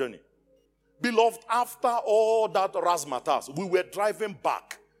our journey. Beloved, after all that razzmatazz, we were driving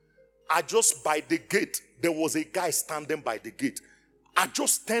back. By the gate, there was a guy standing by the gate. I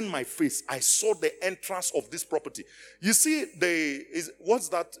just turned my face. I saw the entrance of this property. You see, what's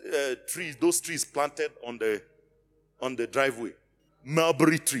that tree? Those trees planted on the driveway,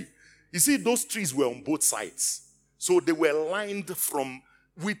 mulberry tree. You see, those trees were on both sides, so they were lined from.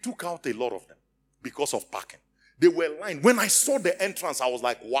 We took out a lot of them because of parking. They were lined. When I saw the entrance, I was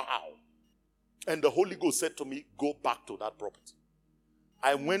like, wow. And the Holy Ghost said to me, go back to that property.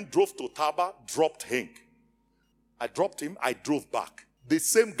 I drove to Taba, dropped Hank. I dropped him, I drove back. The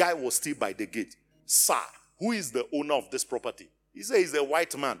same guy was still by the gate. Sir, who is the owner of this property? He said, he's a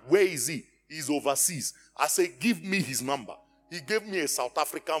white man. Where is he? He's overseas. I said, give me his number. He gave me a South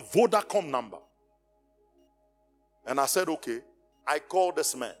African Vodacom number. And I said, okay. I called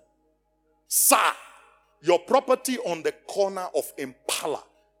this man. Sir, your property on the corner of Impala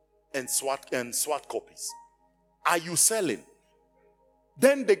and SWAT copies. Are you selling?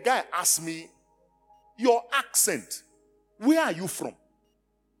 Then the guy asked me, your accent, where are you from?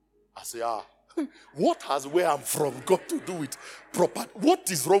 I say, what has where I'm from got to do with property?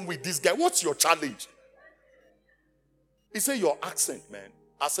 What is wrong with this guy? What's your challenge? He said, your accent, man.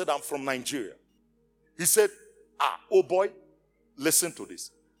 I said, I'm from Nigeria. He said, oh boy, listen to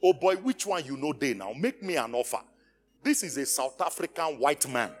this. Oh boy, which one you know there now? Make me an offer. This is a South African white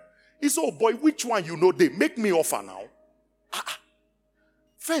man. He said, oh boy, which one you know there? Make me offer now.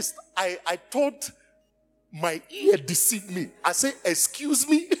 First, I thought my ear deceived me. I said, excuse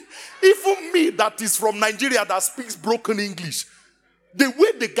me? Even me that is from Nigeria that speaks broken English. The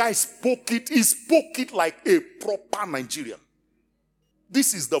way the guy spoke it, he spoke it like a proper Nigerian.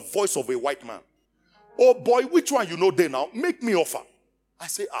 This is the voice of a white man. Oh boy, which one you know there now? Make me offer. I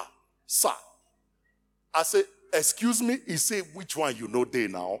say, sir. I say, excuse me? He said, which one you know there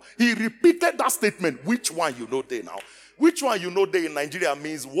now? He repeated that statement, which one you know there now? Which one you know there in Nigeria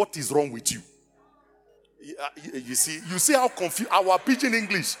means what is wrong with you? You see how confused our pidgin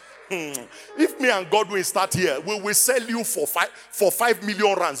English. If me and Godwin start here, we will sell you for 5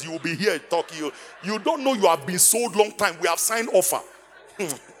 million rands. You will be here talking. You don't know you have been sold long time. We have signed offer.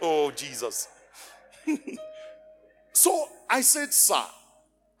 Oh, Jesus. So I said, sir,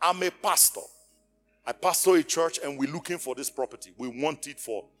 I'm a pastor. I pastor a church and we're looking for this property. We want it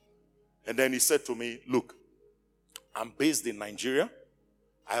for. And then he said to me, look, I'm based in Nigeria.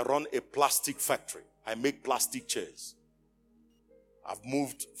 I run a plastic factory. I make plastic chairs. I've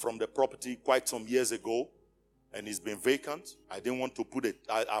moved from the property quite some years ago and it's been vacant. I didn't want to put it.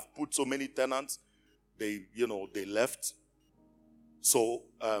 I've put so many tenants. They left. So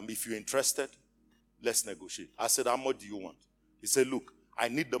if you're interested, let's negotiate. I said, how much do you want? He said, look, I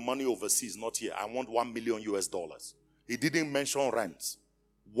need the money overseas, not here. I want $1 million US. He didn't mention rent.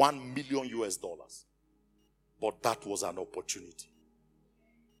 $1 million US. But that was an opportunity.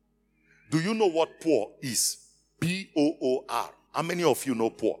 Do you know what poor is? P-O-O-R. How many of you know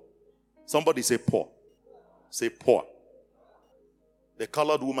poor? Somebody say poor. Say poor. The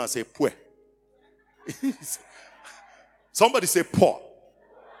colored woman say poor. Somebody say poor.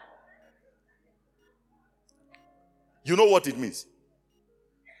 You know what it means?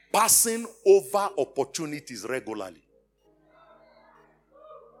 Passing over opportunities regularly.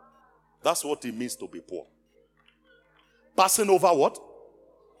 That's what it means to be poor. Passing over what?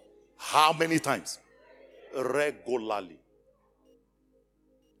 How many times? Regularly.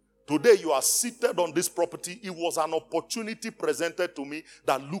 Today you are seated on this property. It was an opportunity presented to me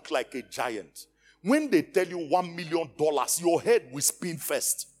that looked like a giant. When they tell you $1 million, your head will spin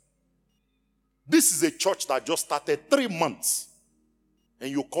first. This is a church that just started 3 months. And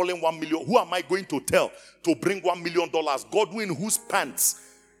you're calling 1 million. Who am I going to tell to bring $1 million? Godwin, whose pants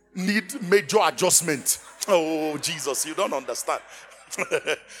need major adjustment. Oh, Jesus, you don't understand.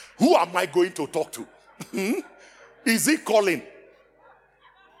 Who am I going to talk to? Is it Colin?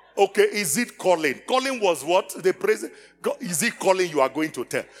 Okay, is it Colin? Colin was what? The president. Is it Colin you are going to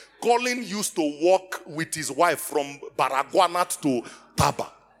tell? Colin used to walk with his wife from Baragwanat to Taba.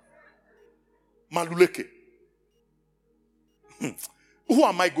 Maluleke. Who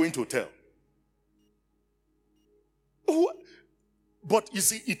am I going to tell? But you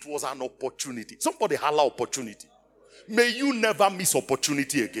see, it was an opportunity. Somebody holla opportunity. May you never miss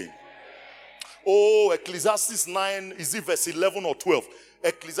opportunity again. Oh, Ecclesiastes 9, is it verse 11 or 12?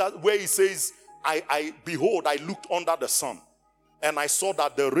 Ecclesiastes, where he says, behold, I looked under the sun, and I saw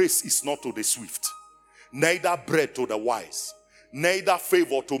that the race is not to the swift, neither bread to the wise, neither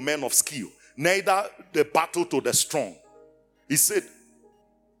favor to men of skill, neither the battle to the strong. He said,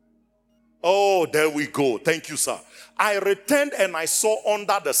 oh, there we go. Thank you, sir. I returned and I saw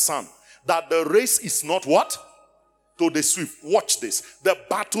under the sun that the race is not what? To the swift. Watch this. The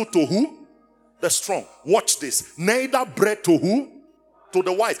battle to who? The strong. Watch this. Neither bread to who? to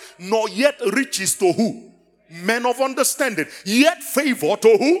the wise, nor yet riches to who? Men of understanding. Yet favor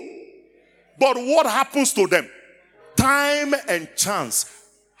to who? But what happens to them? Time and chance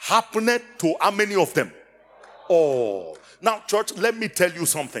happened to how many of them? All. Now, church, let me tell you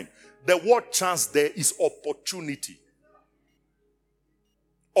something. The word chance there is opportunity.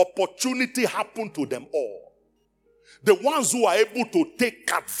 Opportunity happened to them all. The ones who are able to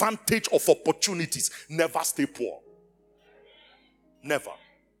take advantage of opportunities never stay poor. Never.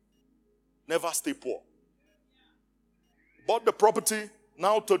 Never stay poor. Bought the property.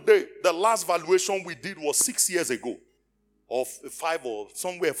 Now today, the last valuation we did was 6 years ago. Or 5 or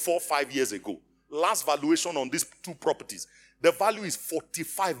somewhere 4 or 5 years ago. Last valuation on these 2 properties. The value is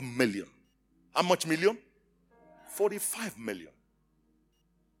 45 million. How much million? 45 million.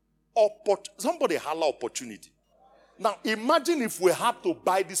 Somebody holla opportunity. Now imagine if we had to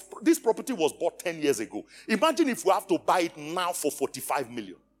buy this property was bought 10 years ago. Imagine if we have to buy it now for 45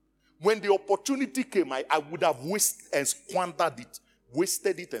 million. When the opportunity came, I would have wasted and squandered it.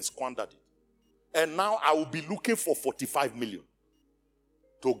 Wasted it and squandered it. And now I will be looking for 45 million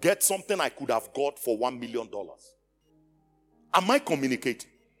to get something I could have got for $1 million. Am I communicating?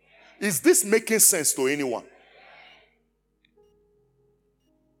 Is this making sense to anyone?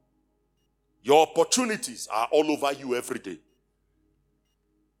 Your opportunities are all over you every day.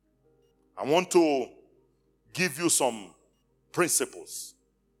 I want to give you some principles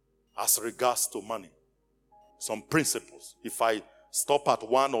as regards to money. Some principles. If I stop at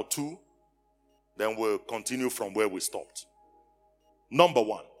 1 or 2, then we'll continue from where we stopped. Number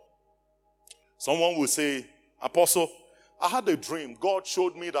 1. Someone will say, Apostle, I had a dream. God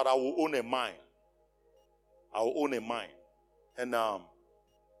showed me that I will own a mine. I will own a mine. And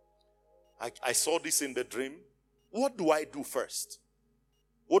I saw this in the dream. What do I do first?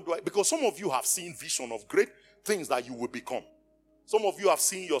 Because some of you have seen vision of great things that you will become. Some of you have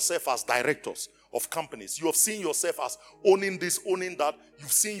seen yourself as directors of companies. You have seen yourself as owning this, owning that.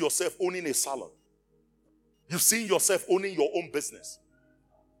 You've seen yourself owning a salon. You've seen yourself owning your own business.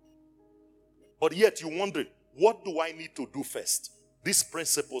 But yet you're wondering, what do I need to do first? These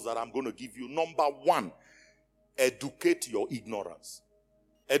principles that I'm going to give you. Number 1, educate your ignorance.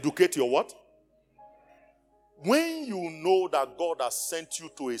 Educate your what? When you know that God has sent you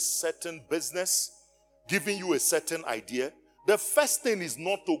to a certain business, giving you a certain idea, the first thing is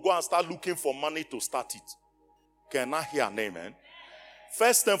not to go and start looking for money to start it. Can I hear an amen?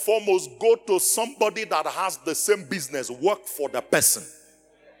 First and foremost, go to somebody that has the same business. Work for the person.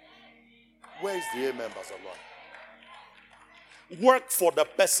 Where is the amen, Pastor Lord? Work for the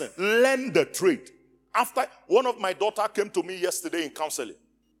person. Learn the trade. After one of my daughter came to me yesterday in counseling.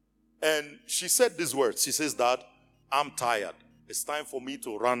 And she said these words. She says, Dad, I'm tired. It's time for me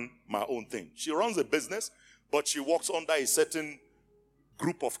to run my own thing. She runs a business, but she works under a certain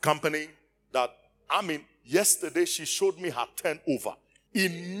group of company that, yesterday she showed me her turnover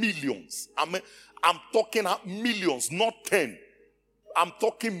in millions. I'm talking millions, not 10. I'm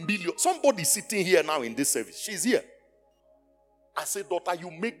talking millions. Somebody sitting here now in this service. She's here. I said, daughter,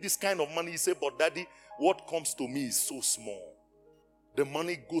 you make this kind of money. He said, but daddy, what comes to me is so small. The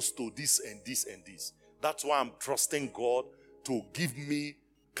money goes to this and this and this. That's why I'm trusting God to give me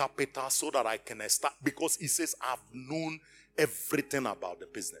capital so that I can start. Because he says, I've known everything about the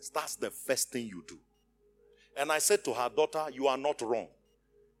business. That's the first thing you do. And I said to her, daughter, you are not wrong.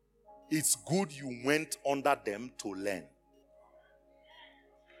 It's good you went under them to learn.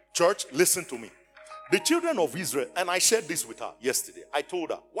 Church, listen to me. The children of Israel, and I shared this with her yesterday. I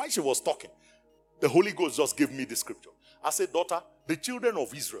told her, while she was talking, the Holy Ghost just gave me the scripture. I said, daughter, the children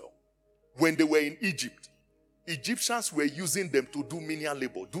of Israel, when they were in Egypt, Egyptians were using them to do menial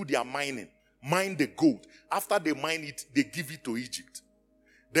labor, do their mining, mine the gold. After they mine it, they give it to Egypt.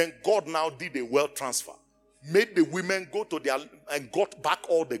 Then God now did a wealth transfer, made the women go to their, and got back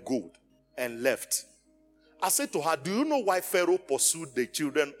all the gold and left. I said to her, do you know why Pharaoh pursued the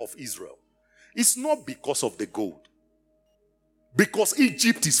children of Israel? It's not because of the gold. Because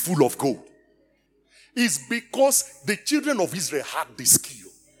Egypt is full of gold. It's because the children of Israel had the skill.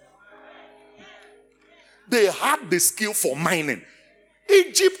 They had the skill for mining.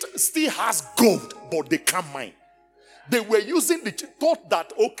 Egypt still has gold, but they can't mine. They were using thought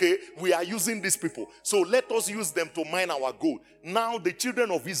that, okay, we are using these people, so let us use them to mine our gold. Now the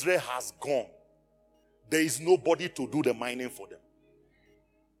children of Israel has gone. There is nobody to do the mining for them.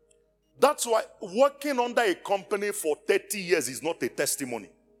 That's why working under a company for 30 years is not a testimony.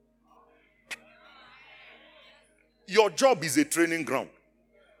 Your job is a training ground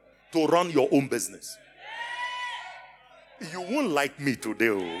to run your own business. You won't like me today.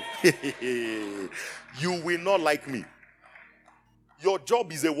 Oh. You will not like me. Your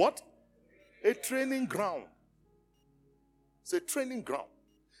job is a what? A training ground. It's a training ground.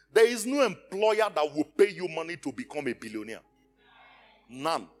 There is no employer that will pay you money to become a billionaire.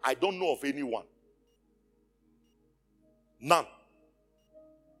 None. I don't know of anyone. None.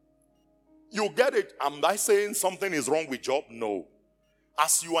 You get it? Am I saying something is wrong with job? No.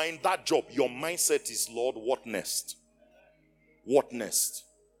 As you are in that job, your mindset is, Lord, what next? What next?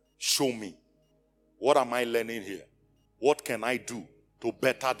 Show me. What am I learning here? What can I do to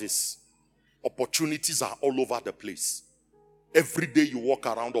better this? Opportunities are all over the place. Every day you walk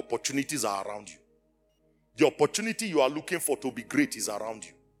around, opportunities are around you. The opportunity you are looking for to be great is around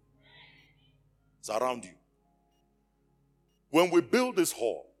you. It's around you. When we build this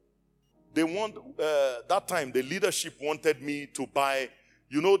hall, that time the leadership wanted me to buy,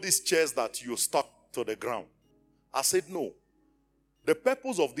 these chairs that you stuck to the ground. I said, no. The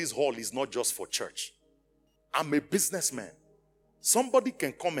purpose of this hall is not just for church. I'm a businessman. Somebody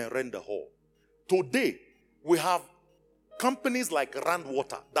can come and rent the hall. Today, we have companies like Rand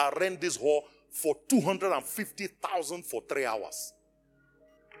Water that rent this hall for $250,000 for 3 hours.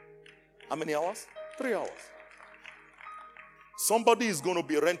 How many hours? 3 hours. Somebody is going to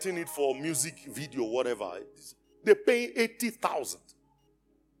be renting it for music, video, whatever. They pay $80,000.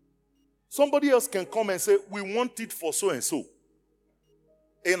 Somebody else can come and say, we want it for so and so.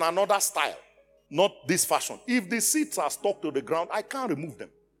 In another style. Not this fashion. If the seats are stuck to the ground, I can't remove them.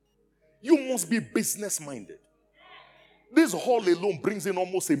 You must be business-minded. This hall alone brings in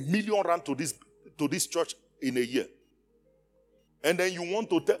almost R1 million to this church in a year. And then you want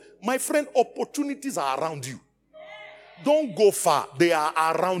to tell, my friend, opportunities are around you. Don't go far. They are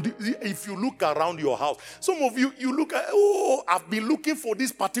around you. If you look around your house, some of you look at, I've been looking for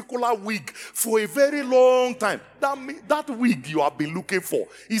this particular wig for a very long time. That wig you have been looking for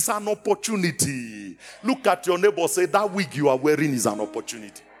is an opportunity. Look at your neighbor, say, that wig you are wearing is an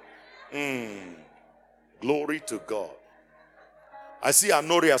opportunity. Glory to God. I see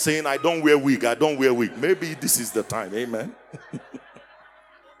Anoria saying, I don't wear wig. I don't wear wig. Maybe this is the time. Amen.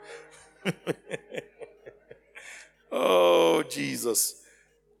 Oh, Jesus.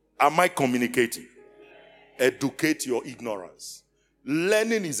 Am I communicating? Educate your ignorance.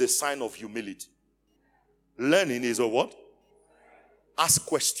 Learning is a sign of humility. Learning is a what? Ask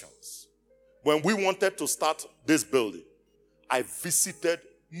questions. When we wanted to start this building, I visited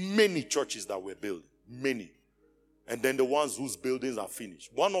many churches that were building. Many. And then the ones whose buildings are finished.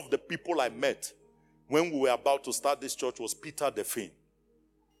 One of the people I met when we were about to start this church was Peter Defin,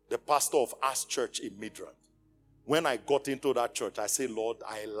 the pastor of Ask Church in Midrand. When I got into that church, I said, Lord,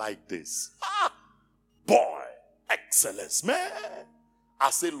 I like this. Boy, excellence, man.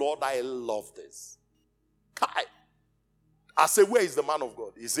 I said, Lord, I love this. Kai. I said, where is the man of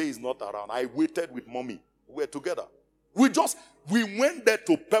God? He said he's not around. I waited with mommy. We were together. We went there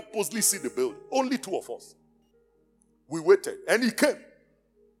to purposely see the building. Only 2 of us. We waited. And he came.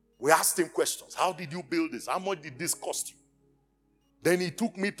 We asked him questions. How did you build this? How much did this cost you? Then he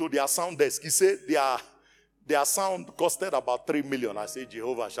took me to their sound desk. He said their sound costed about 3 million. I said,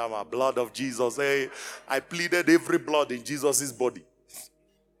 Jehovah Shammah, blood of Jesus. Hey, I pleaded every blood in Jesus' body.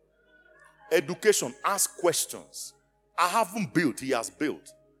 Education. Ask questions. I haven't built. He has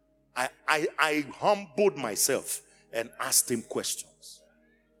built. I humbled myself and asked him questions.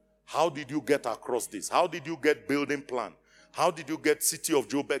 How did you get across this? How did you get building plan? How did you get City of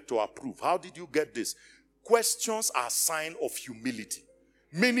Joburg to approve? How did you get this? Questions are a sign of humility.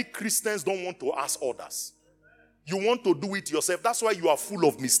 Many Christians don't want to ask others. You want to do it yourself. That's why you are full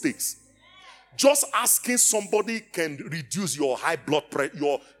of mistakes. Just asking somebody can reduce your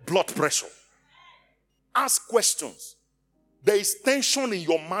blood pressure. Ask questions. There is tension in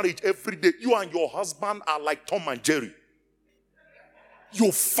your marriage every day. You and your husband are like Tom and Jerry. You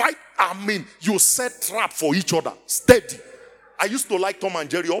fight, you set trap for each other. Steady. I used to like Tom and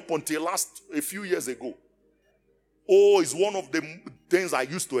Jerry up until a few years ago. Oh, it's one of the things I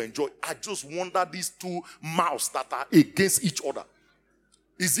used to enjoy. I just wonder these 2 mouths that are against each other.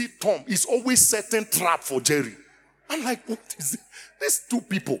 Is it Tom? He's always setting trap for Jerry. I'm like, what is it? These 2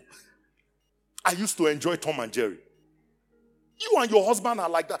 people. I used to enjoy Tom and Jerry. You and your husband are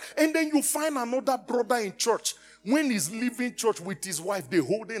like that. And then you find another brother in church. When he's leaving church with his wife, they're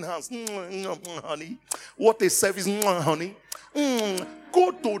holding hands. Honey, what a service, honey.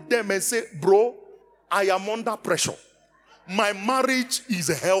 Go to them and say, bro, I am under pressure. My marriage is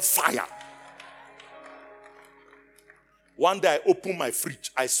a hellfire. One day I opened my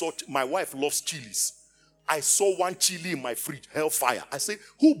fridge. I saw, my wife loves chilies. I saw 1 chili in my fridge, hellfire. I said,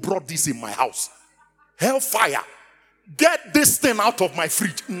 who brought this in my house? Hellfire. Get this thing out of my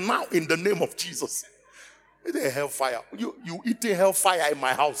fridge now in the name of Jesus. Eating hellfire. You eating hellfire in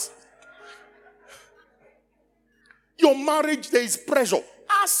my house. Your marriage, there is pressure.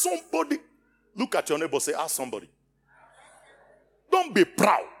 Ask somebody. Look at your neighbor, say, ask somebody. Don't be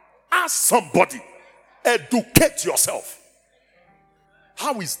proud. Ask somebody. Educate yourself.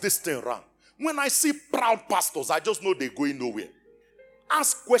 How is this thing run? When I see proud pastors, I just know they're going nowhere.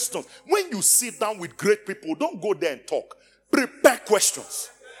 Ask questions. When you sit down with great people, don't go there and talk. Prepare questions.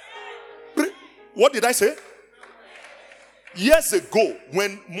 What did I say? Years ago,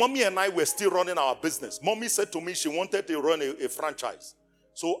 when mommy and I were still running our business, mommy said to me she wanted to run a franchise.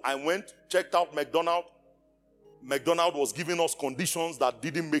 So I went, checked out McDonald's. McDonald's was giving us conditions that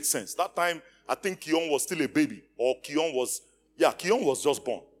didn't make sense. That time, I think Keon was still a baby. Or Keon was just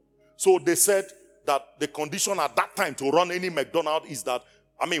born. So they said that the condition at that time to run any McDonald's is that,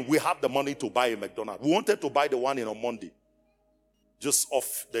 we had the money to buy a McDonald's. We wanted to buy the one in a Monday. Just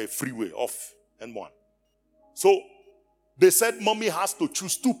off the freeway, off N1. So they said mommy has to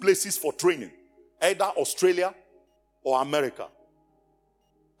choose 2 places for training. Either Australia or America.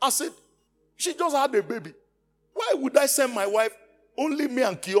 I said, she just had a baby. Why would I send my wife, only me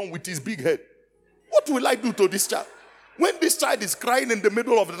and Keon with his big head? What will I do to this child? When this child is crying in the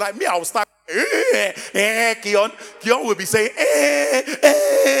middle of the night, me, I will start, Keon. Keon will be saying,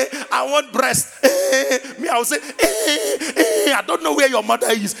 I want breast. Me, I will say, I don't know where your mother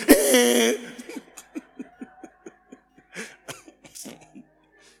is.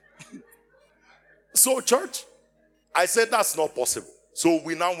 So, church, I said that's not possible. So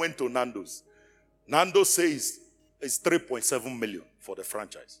we now went to Nando's. Nando's says it's 3.7 million for the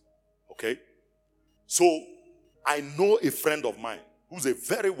franchise. Okay? So I know a friend of mine who's a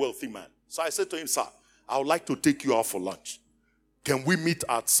very wealthy man. So I said to him, sir, I would like to take you out for lunch. Can we meet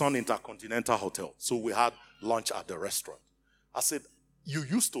at Sun Intercontinental Hotel? So we had lunch at the restaurant. I said, you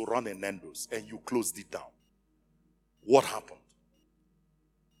used to run a Nando's and you closed it down. What happened?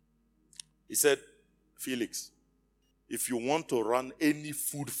 He said, Felix, if you want to run any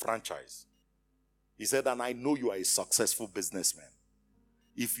food franchise, he said, and I know you are a successful businessman.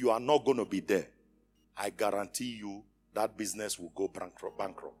 If you are not going to be there, I guarantee you that business will go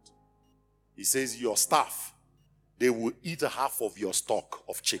bankrupt. He says, your staff, they will eat half of your stock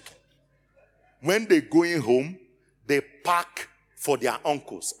of chicken. When they're going home, they pack for their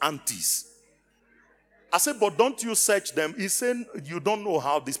uncles, aunties. I said, but don't you search them? He said, you don't know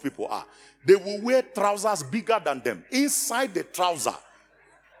how these people are. They will wear trousers bigger than them. Inside the trouser,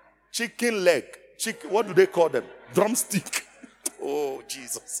 chicken leg, what do they call them? Drumstick. Oh,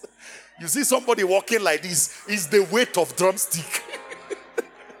 Jesus. You see somebody walking like this, is the weight of drumstick.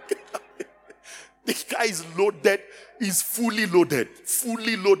 This guy is loaded, is fully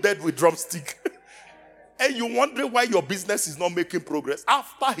loaded with drumstick. And you wonder why your business is not making progress.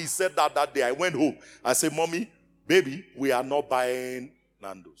 After he said that day, I went home. I said, Mommy, baby, we are not buying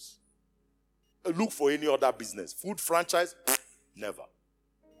Nando's. Look for any other business. Food franchise? Never.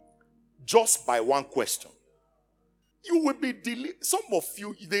 Just by one question. You will be some of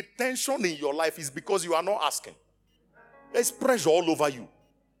you, the tension in your life is because you are not asking. There's pressure all over you.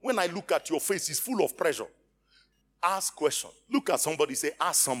 When I look at your face, it's full of pressure. Ask question. Look at somebody, say,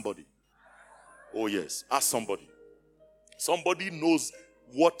 ask somebody. Oh yes, ask somebody. Somebody knows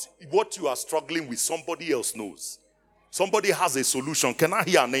what you are struggling with. Somebody else knows. Somebody has a solution. Can I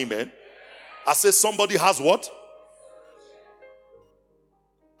hear an amen? I say somebody has what?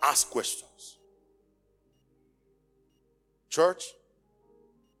 Ask questions. Church,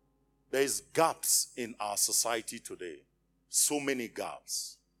 there is gaps in our society today. So many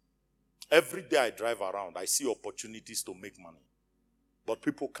gaps. Every day I drive around, I see opportunities to make money. But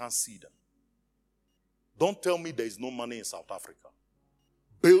people can't see them. Don't tell me there is no money in South Africa.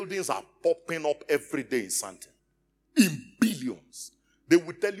 Buildings are popping up every day in Sandton. In billions. They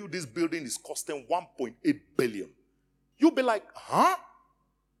will tell you this building is costing 1.8 billion. You'll be like, huh?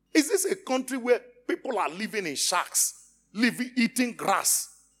 Is this a country where people are living in shacks, eating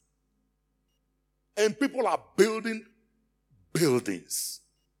grass? And people are building buildings.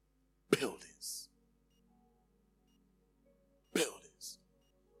 Buildings. Buildings.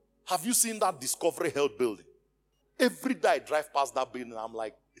 Have you seen that Discovery Health building? Every day I drive past that building, I'm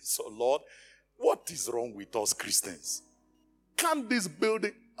like, so Lord, what is wrong with us Christians? Can't this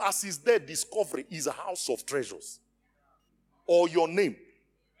building, as is there, Discovery is a house of treasures? Or your name?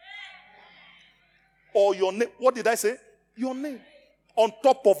 Or your name? What did I say? Your name. On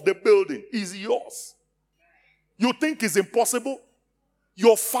top of the building is yours. You think it's impossible?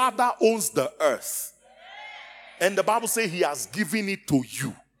 Your Father owns the earth. And the Bible says he has given it to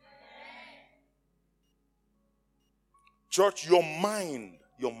you. Church, your mind.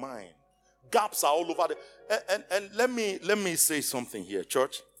 Gaps are all over and let me say something here,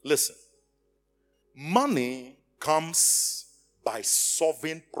 church. Listen. Money comes by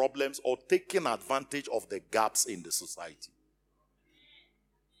solving problems or taking advantage of the gaps in the society.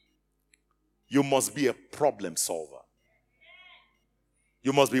 You must be a problem solver.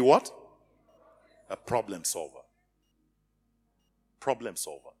 You must be what? A problem solver. Problem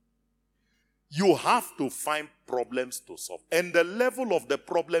solver. You have to find problems to solve. And the level of the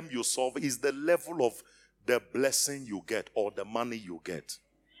problem you solve is the level of the blessing you get or the money you get.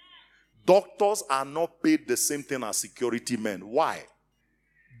 Doctors are not paid the same thing as security men. Why?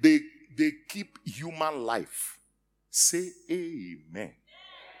 They keep human life. Say amen.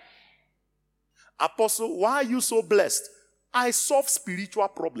 Apostle, why are you so blessed? I solve spiritual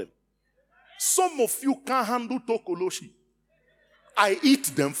problem. Some of you can't handle tokoloshi. I eat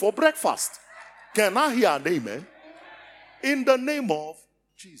them for breakfast. Can I hear an amen? In the name of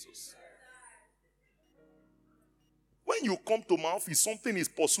Jesus. When you come to my office, something is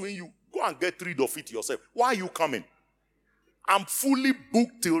pursuing you. Go and get rid of it yourself. Why are you coming? I'm fully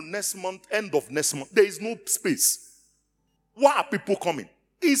booked till next month, end of next month. There is no space. Why are people coming?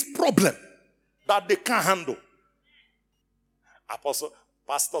 It's problem that they can't handle. Apostle,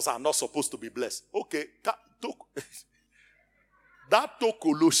 pastors are not supposed to be blessed. Okay. That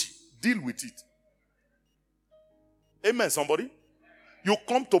tokoloshi, deal with it. Amen, somebody? You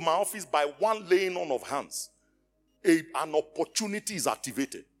come to my office by one laying on of hands. An opportunity is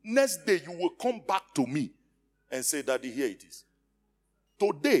activated. Next day, you will come back to me and say, Daddy, here it is.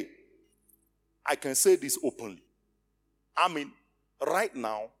 Today, I can say this openly. I mean, right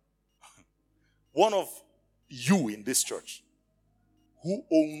now, one of you in this church who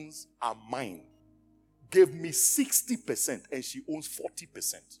owns a mine gave me 60% and she owns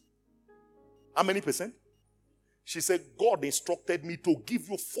 40%. How many percent? She said, God instructed me to give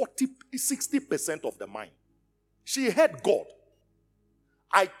you 60% of the mine. She heard God.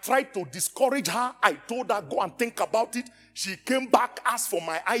 I tried to discourage her. I told her, go and think about it. She came back, asked for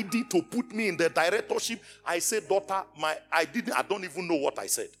my ID to put me in the directorship. I said, daughter, I don't even know what I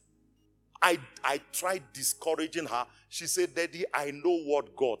said. I tried discouraging her. She said, Daddy, I know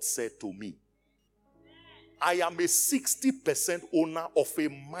what God said to me. I am a 60% owner of a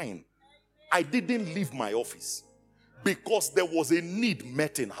mine. I didn't leave my office because there was a need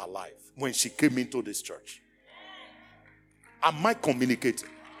met in her life when she came into this church. Am I communicating?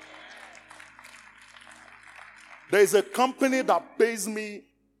 There is a company that pays me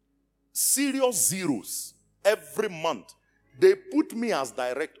serious zeros every month. They put me as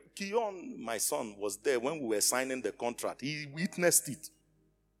director. Kion, my son, was there when we were signing the contract. He witnessed it.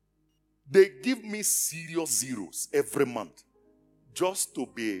 They give me serious zeros every month just to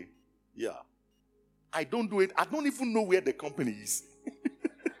be, I don't do it. I don't even know where the company is.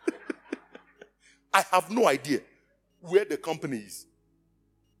 I have no idea where the company is.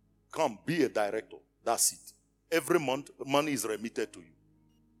 Come, be a director. That's it. Every month, money is remitted to you.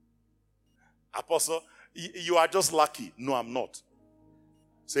 Apostle, you are just lucky. No, I'm not.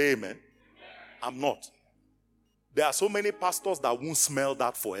 Say amen. I'm not. There are so many pastors that won't smell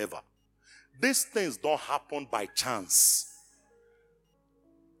that forever. These things don't happen by chance.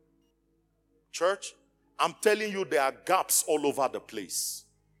 Church, I'm telling you, there are gaps all over the place.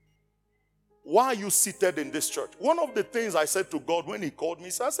 Why are you seated in this church? One of the things I said to God when he called me,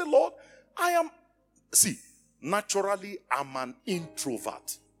 I said, Lord, naturally, I'm an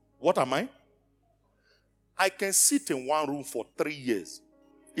introvert. What am I? I can sit in one room for 3 years.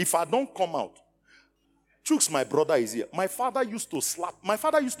 If I don't come out, Chooks, my brother, is here. My father used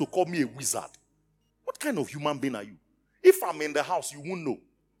to call me a wizard. What kind of human being are you? If I'm in the house, you won't know.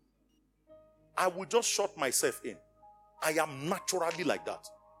 I will just shut myself in. I am naturally like that.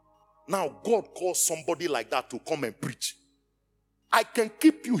 Now, God calls somebody like that to come and preach. I can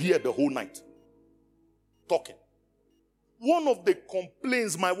keep you here the whole night talking. One of the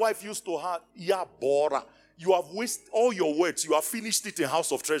complaints my wife used to have, Bora, you have wasted all your words. You have finished it in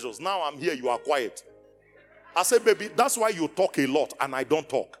House of Treasures. Now I'm here, you are quiet. I said, baby, that's why you talk a lot and I don't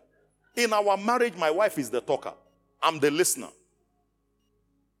talk. In our marriage, my wife is the talker. I'm the listener.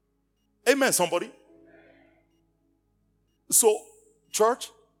 Amen, somebody? So, church,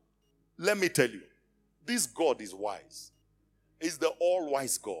 let me tell you, this God is wise. He's the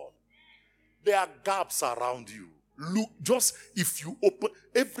all-wise God. There are gaps around you. Look, just if you open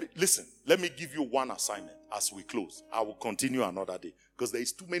listen, let me give you one assignment as we close. I will continue another day because there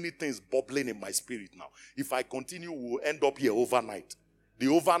is too many things bubbling in my spirit now. If I continue, we'll end up here overnight. The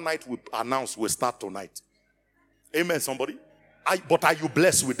overnight we announce will start tonight. Amen, somebody? But are you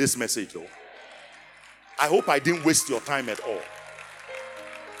blessed with this message though? I hope I didn't waste your time at all.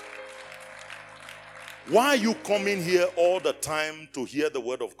 Why are you coming here all the time to hear the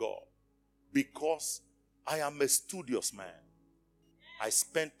word of God? Because I am a studious man. I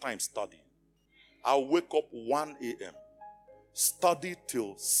spend time studying. I'll wake up 1 a.m., study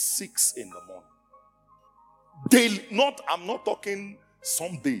till 6 in the morning. Daily, I'm not talking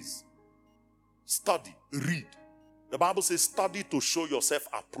some days. Study, read. The Bible says, study to show yourself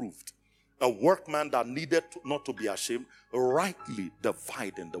approved. A workman that needed not to be ashamed, rightly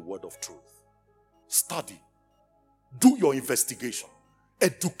dividing the word of truth. Study. Do your investigation.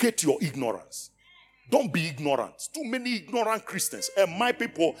 Educate your ignorance. Don't be ignorant. Too many ignorant Christians. And my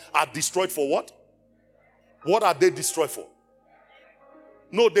people are destroyed for what? What are they destroyed for?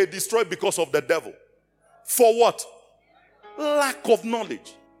 No, they destroyed because of the devil. For what? Lack of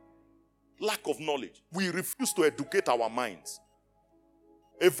knowledge. Lack of knowledge. We refuse to educate our minds.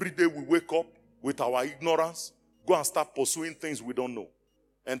 Every day we wake up with our ignorance, go and start pursuing things we don't know.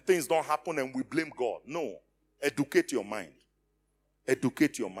 And things don't happen and we blame God. No. Educate your mind.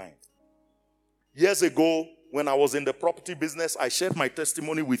 Educate your mind. Years ago, when I was in the property business, I shared my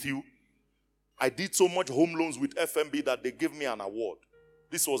testimony with you. I did so much home loans with FMB that they gave me an award.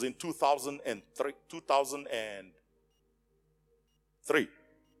 This was in 2003. 2003.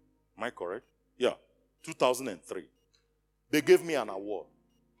 Am I correct? Yeah. 2003. They gave me an award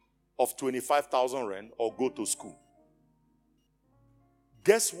of 25,000 rand or go to school.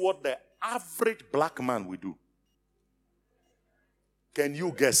 Guess what the average black man will do? Can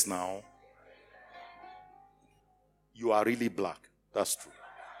you guess now? You are really black. That's true.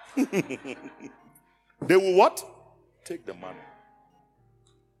 They will what? Take the money.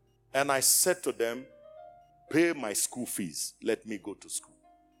 And I said to them, pay my school fees. Let me go to school.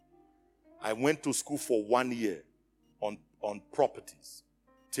 I went to school for 1 year on properties.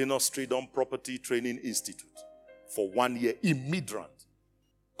 Tenor Street Property Training Institute. For 1 year in Midrand.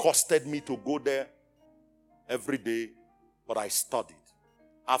 Costed me to go there every day, but I studied.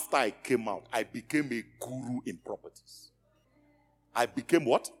 After I came out, I became a guru in properties. I became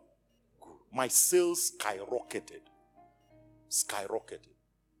what? Guru. My sales skyrocketed. Skyrocketed.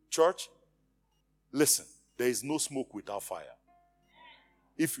 Church, listen, there is no smoke without fire.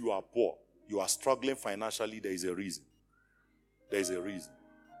 If you are poor, you are struggling financially, there is a reason. There is a reason.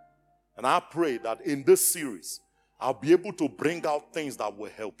 And I pray that in this series, I'll be able to bring out things that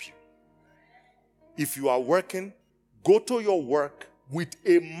will help you. If you are working, go to your work with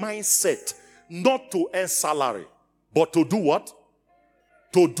a mindset not to earn salary, but to do what?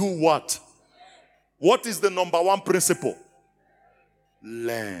 To do what? What is the number one principle?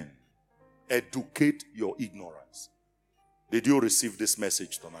 Learn. Educate your ignorance. Did you receive this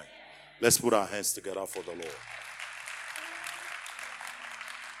message tonight? Let's put our hands together for the Lord.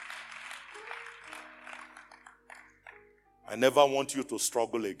 I never want you to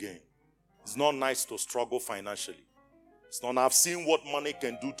struggle again. It's not nice to struggle financially. It's not. I've seen what money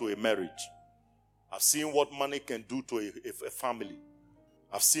can do to a marriage. I've seen what money can do to a family.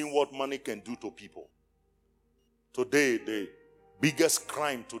 I've seen what money can do to people. Today, the biggest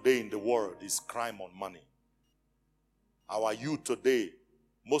crime today in the world is crime on money. Our youth today,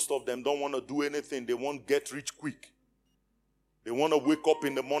 most of them don't want to do anything. They want to get rich quick. They want to wake up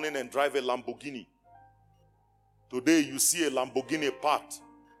in the morning and drive a Lamborghini. Today, you see a Lamborghini parked.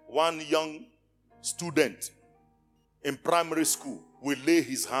 One young student in primary school will lay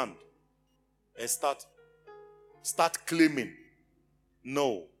his hand and start claiming.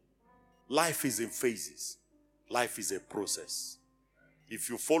 No. Life is in phases. Life is a process. If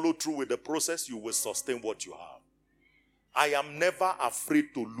you follow through with the process, you will sustain what you have. I am never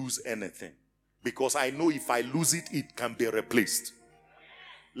afraid to lose anything because I know if I lose it, it can be replaced.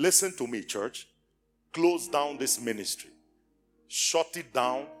 Listen to me, church. Close down this ministry. Shut it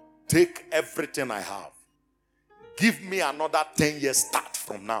down. Take everything I have. Give me another 10 years start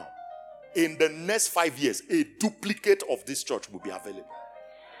from now. In the next 5 years, a duplicate of this church will be available.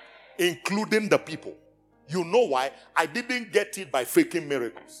 Including the people. You know why? I didn't get it by faking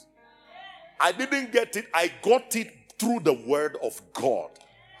miracles. I didn't get it. I got it through the word of God.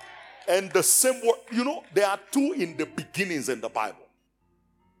 And the same word, you know, there are two in the beginnings in the Bible.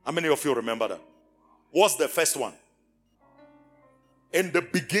 How many of you remember that? What's the first one? In the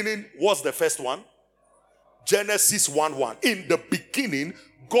beginning, what's the first one? Genesis 1:1. In the beginning,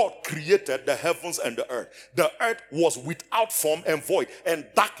 God created the heavens and the earth. The earth was without form and void, and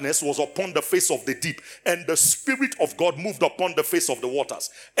darkness was upon the face of the deep. And the Spirit of God moved upon the face of the waters.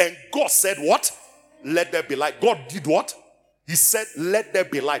 And God said, what? Let there be light. God did what? He said, let there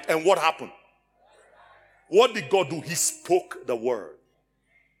be light. And what happened? What did God do? He spoke the word.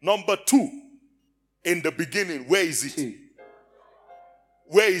 Number two, in the beginning, where is it?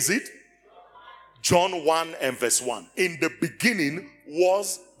 Where is it? John 1 and verse 1. In the beginning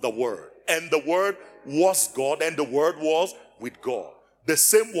was the Word, and the Word was God, and the Word was with God. The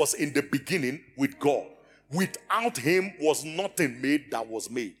same was in the beginning with God. Without him was nothing made that was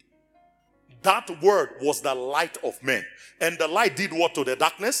made. That Word was the light of men. And the light did what to the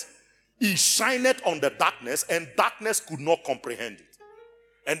darkness? It shineth on the darkness, and darkness could not comprehend it.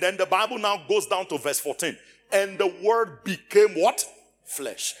 And then the Bible now goes down to verse 14. And the Word became what?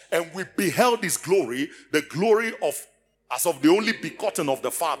 Flesh. And we beheld his glory, the glory of, as of the only begotten of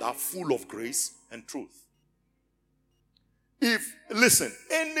the Father, full of grace and truth. Listen,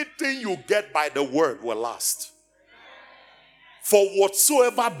 anything you get by the Word will last. For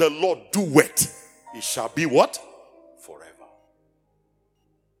whatsoever the Lord doeth, it shall be what? Forever.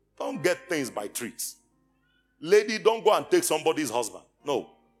 Don't get things by tricks. Lady, don't go and take somebody's husband. No.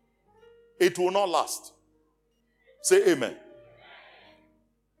 It will not last. Say amen.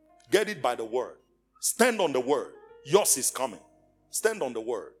 Get it by the Word. Stand on the Word. Yours is coming. Stand on the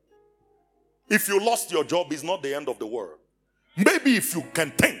Word. If you lost your job, it's not the end of the world. Maybe if you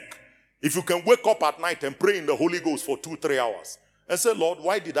can think, if you can wake up at night and pray in the Holy Ghost for 2-3 hours and say, Lord,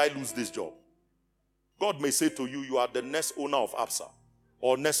 why did I lose this job? God may say to you, you are the next owner of ABSA,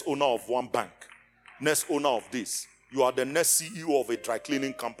 or next owner of one bank, next owner of this. You are the next CEO of a dry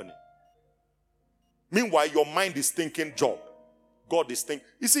cleaning company. Meanwhile, your mind is thinking job. God is thinking.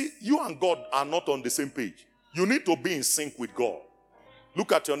 You see, you and God are not on the same page. You need to be in sync with God.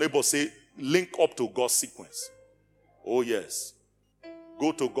 Look at your neighbor, say, link up to God's sequence. Oh yes.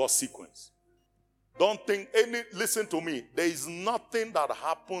 Go to God's sequence. Don't think listen to me. There is nothing that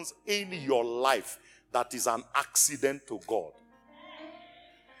happens in your life that is an accident to God.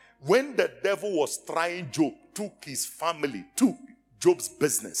 When the devil was trying Job, took his family, took Job's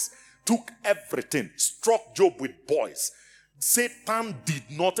business, took everything, struck Job with boils, Satan did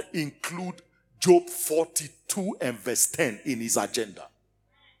not include Job 42 and verse 10 in his agenda.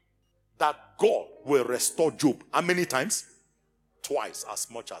 That God will restore Job. How many times? Twice as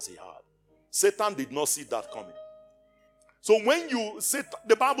much as he had. Satan did not see that coming. So when you say,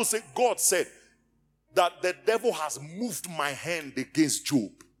 the Bible says, God said that the devil has moved my hand against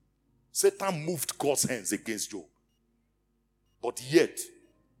Job. Satan moved God's hands against Job. But yet,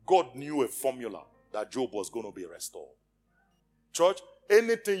 God knew a formula that Job was going to be restored. Church,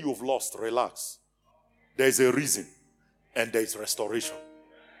 anything you've lost, relax. There's a reason and there is restoration.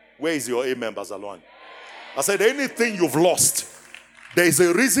 Where is your amen, Bazalwan? I said, anything you've lost, there is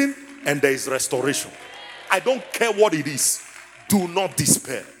a reason and there is restoration. I don't care what it is. Do not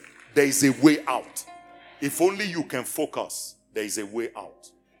despair. There is a way out. If only you can focus, there is a way out.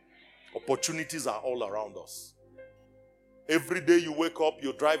 Opportunities are all around us. Every day you wake up,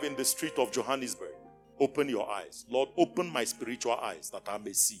 you drive in the street of Johannesburg. Open your eyes. Lord, open my spiritual eyes that I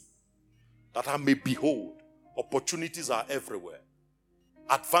may see, that I may behold. Opportunities are everywhere.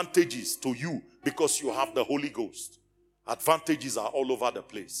 Advantages to you because you have the Holy Ghost. Advantages are all over the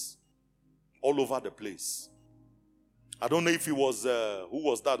place. All over the place. I don't know if it was, who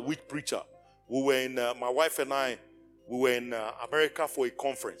was that, which preacher? We were in, my wife and I, we were in America for a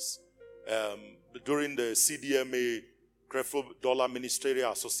conference during the CDMA, Creflo Dollar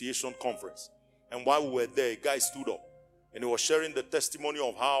Ministerial Association conference. And while we were there, a guy stood up and he was sharing the testimony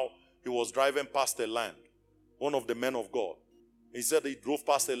of how he was driving past a land, one of the men of God. He said he drove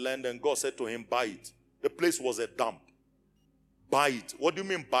past a land and God said to him, buy it. The place was a dump. Buy it. What do you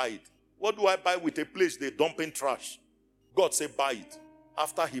mean buy it? What do I buy with a place they dump in trash? God said buy it.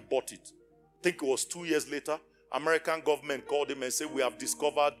 After he bought it, I think it was 2 years later, American government called him and said, we have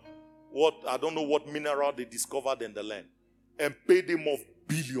discovered what, I don't know what mineral they discovered in the land. And paid him off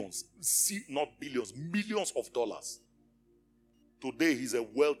billions. See, not billions, millions of dollars. Today he's a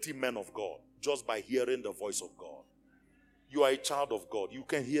wealthy man of God just by hearing the voice of God. You are a child of God. You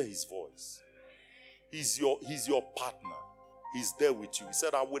can hear his voice. He's your partner. He's there with you. He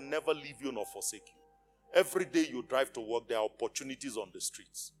said, I will never leave you nor forsake you. Every day you drive to work, there are opportunities on the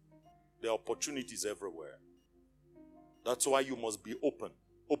streets. There are opportunities everywhere. That's why you must be open.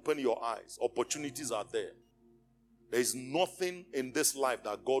 Open your eyes. Opportunities are there. There is nothing in this life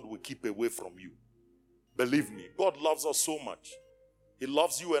that God will keep away from you. Believe me, God loves us so much. He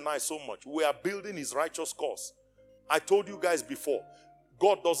loves you and I so much. We are building his righteous cause. I told you guys before,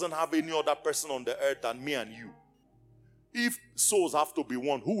 God doesn't have any other person on the earth than me and you. If souls have to be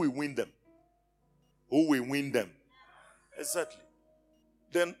won, who will win them? Who will win them? Exactly.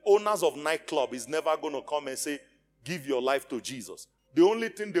 Then owners of nightclub is never going to come and say, give your life to Jesus. The only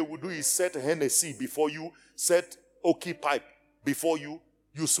thing they will do is set Hennessy before you, set Oki pipe before you,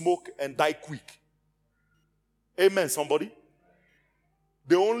 you smoke and die quick. Amen, somebody?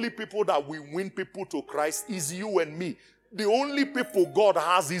 The only people that will win people to Christ is you and me. The only people God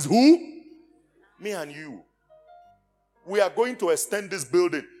has is who? Me and you. We are going to extend this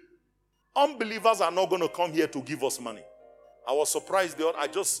building. Unbelievers are not going to come here to give us money. I was surprised. I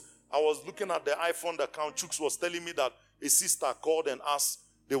was looking at the iPhone account. Chooks was telling me that a sister called and asked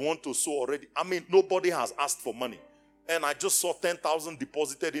they want to sow already. I mean, nobody has asked for money. And I just saw 10,000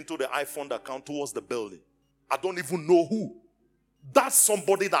 deposited into the iPhone account towards the building. I don't even know who. That's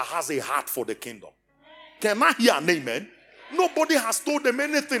somebody that has a heart for the kingdom. Can I hear an amen? Nobody has told them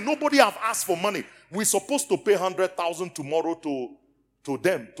anything. Nobody have asked for money. We're supposed to pay 100,000 tomorrow to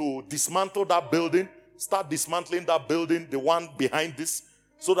them to dismantle that building, start dismantling that building, the one behind this,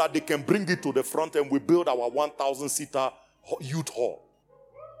 so that they can bring it to the front and we build our 1,000-seater youth hall.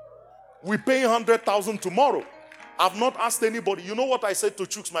 We pay 100,000 tomorrow. I've not asked anybody. You know what I said to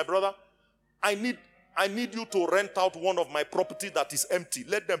Chooks, my brother? I need you to rent out one of my property that is empty.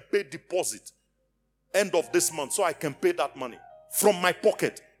 Let them pay deposit end of this month so I can pay that money from my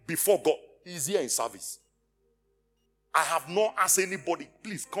pocket before God. He's here in service. I have not asked anybody,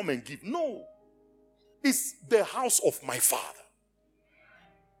 please come and give. No. It's the house of my Father.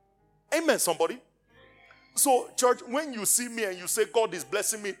 Amen, somebody? So, church, when you see me and you say God is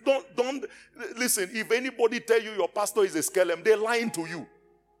blessing me, don't listen. If anybody tell you your pastor is a scalem, they're lying to you.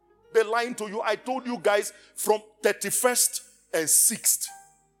 They're lying to you. I told you guys from 31st and 6th,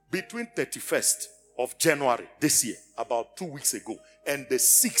 between 31st of January this year, about 2 weeks ago, and the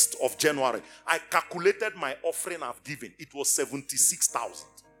 6th of January, I calculated my offering I've given. It was 76,000.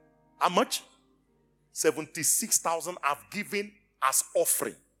 How much? 76,000 I've given as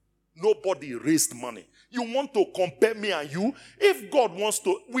offering. Nobody raised money. You want to compare me and you? If God wants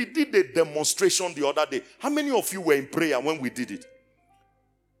to, we did a demonstration the other day. How many of you were in prayer when we did it?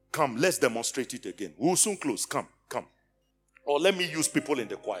 Come, let's demonstrate it again. We'll soon close. Come. Or let me use people in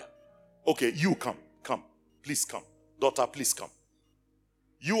the choir. Okay, you come. Please come. Daughter, please come.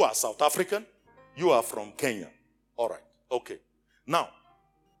 You are South African. You are from Kenya. All right. Okay. Now,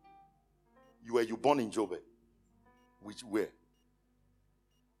 were you born in Joburg? Where?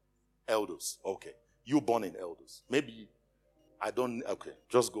 Elders. Okay. You born in Elders. Maybe, okay,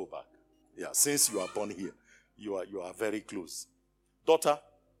 just go back. Yeah, since you are born here, you are very close. Daughter,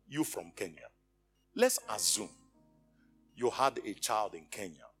 you from Kenya. Let's assume you had a child in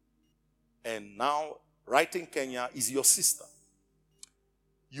Kenya. And now, right in Kenya is your sister.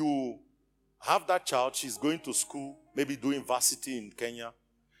 You have that child, she's going to school, maybe doing varsity in Kenya.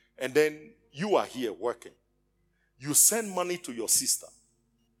 And then you are here working. You send money to your sister.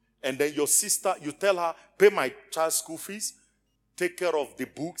 And then your sister, you tell her, pay my child's school fees, take care of the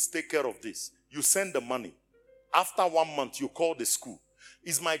books, take care of this. You send the money. After 1 month, you call the school.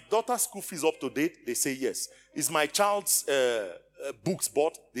 Is my daughter's school fees up to date? They say yes. Is my child's books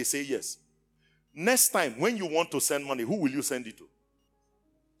bought? They say yes. Next time, when you want to send money, who will you send it to?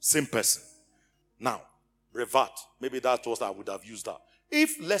 Same person. Now, revert. Maybe that was I would have used that.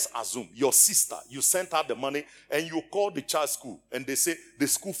 If, let's assume, your sister, you sent her the money and you call the child's school and they say the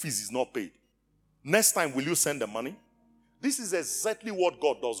school fees is not paid. Next time, will you send the money? This is exactly what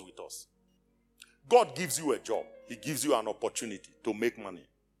God does with us. God gives you a job. He gives you an opportunity to make money.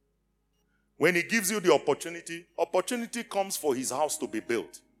 When he gives you the opportunity comes for his house to be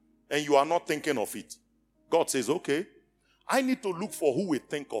built. And you are not thinking of it. God says, okay, I need to look for who will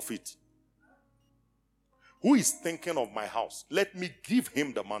think of it. Who is thinking of my house? Let me give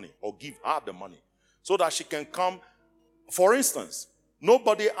him the money or give her the money so that she can come. For instance,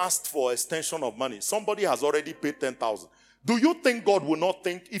 nobody asked for extension of money. Somebody has already paid 10,000. Do you think God will not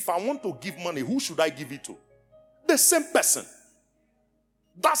think, if I want to give money, who should I give it to? The same person.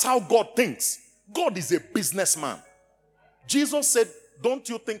 That's how God thinks. God is a businessman. Jesus said, don't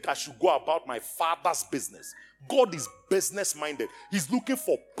you think I should go about my Father's business? God is business-minded. He's looking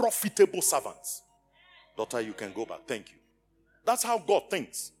for profitable servants. Daughter, you can go back. Thank you. That's how God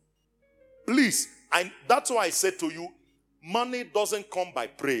thinks. Please, that's why I said to you, money doesn't come by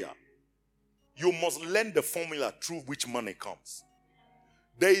prayer. You must learn the formula through which money comes.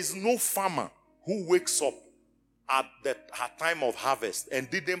 There is no farmer who wakes up at her time of harvest and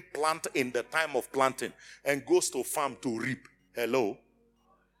didn't plant in the time of planting and goes to farm to reap. Hello?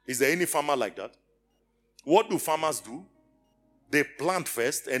 Is there any farmer like that? What do farmers do? They plant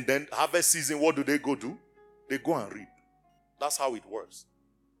first and then harvest season, what do? They go and reap. That's how it works.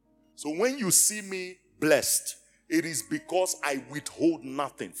 So when you see me blessed, it is because I withhold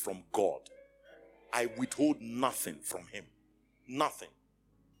nothing from God. I withhold nothing from him. Nothing.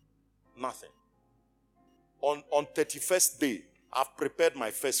 On 31st day, I've prepared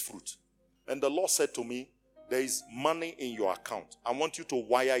my first fruit. And the Lord said to me, There is money in your account. I want you to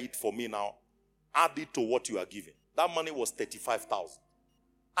wire it for me now. Add it to what you are giving. That money was 35,000.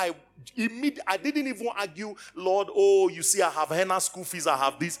 I didn't even argue, Lord, oh, you see, I have henna school fees, I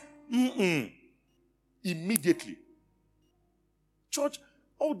have this. Immediately. Church,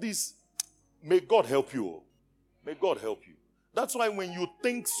 all this, may God help you. May God help you. That's why when you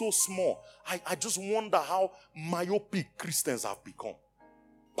think so small, I just wonder how myopic Christians have become.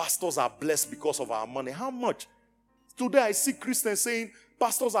 Pastors are blessed because of our money. How much? Today I see Christians saying,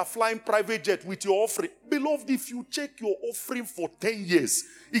 pastors are flying private jet with your offering. Beloved, if you check your offering for 10 years,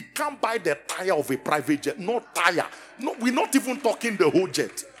 it can't buy the tire of a private jet. Not tire. No, we're not even talking the whole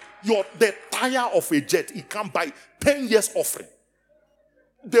jet. The tire of a jet, it can't buy 10 years offering.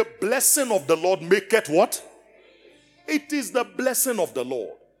 The blessing of the Lord maketh what? It is the blessing of the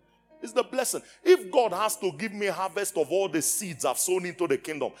Lord. It's the blessing. If God has to give me a harvest of all the seeds I've sown into the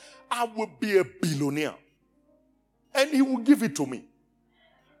kingdom, I will be a billionaire. And he will give it to me.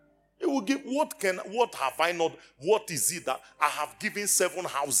 He will give, what have I not, what is it that I have given 7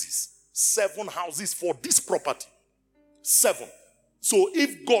 houses? 7 houses for this property. 7. So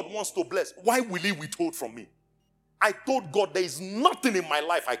if God wants to bless, why will he withhold from me? I told God there is nothing in my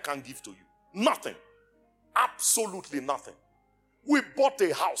life I can't give to you. Nothing. Absolutely nothing. We bought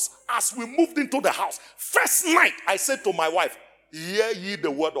a house. As we moved into the house, first night I said to my wife, hear ye the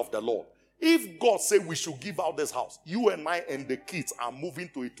word of the Lord. If God said we should give out this house, you and I and the kids are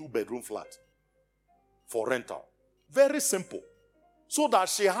moving to a 2-bedroom flat for rental. Very simple. So that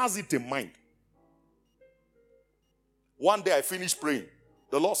she has it in mind. One day I finished praying.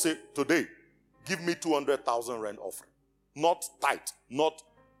 The Lord said, today, give me 200,000 rent offering. Not tithe, not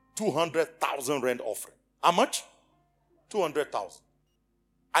 200,000 rent offering. How much? 200,000.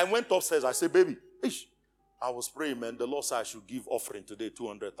 I went upstairs. I said, baby, I was praying, man. The Lord said I should give offering today,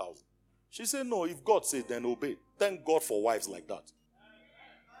 200,000. She said, no, if God said, then obey. Thank God for wives like that.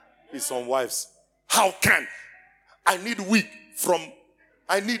 It's some wives. How can? I need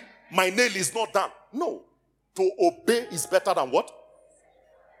my nail is not done. No. To obey is better than what?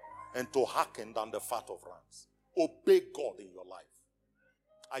 And to hearken than the fat of rams. Obey God in your life.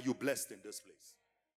 Are you blessed in this place?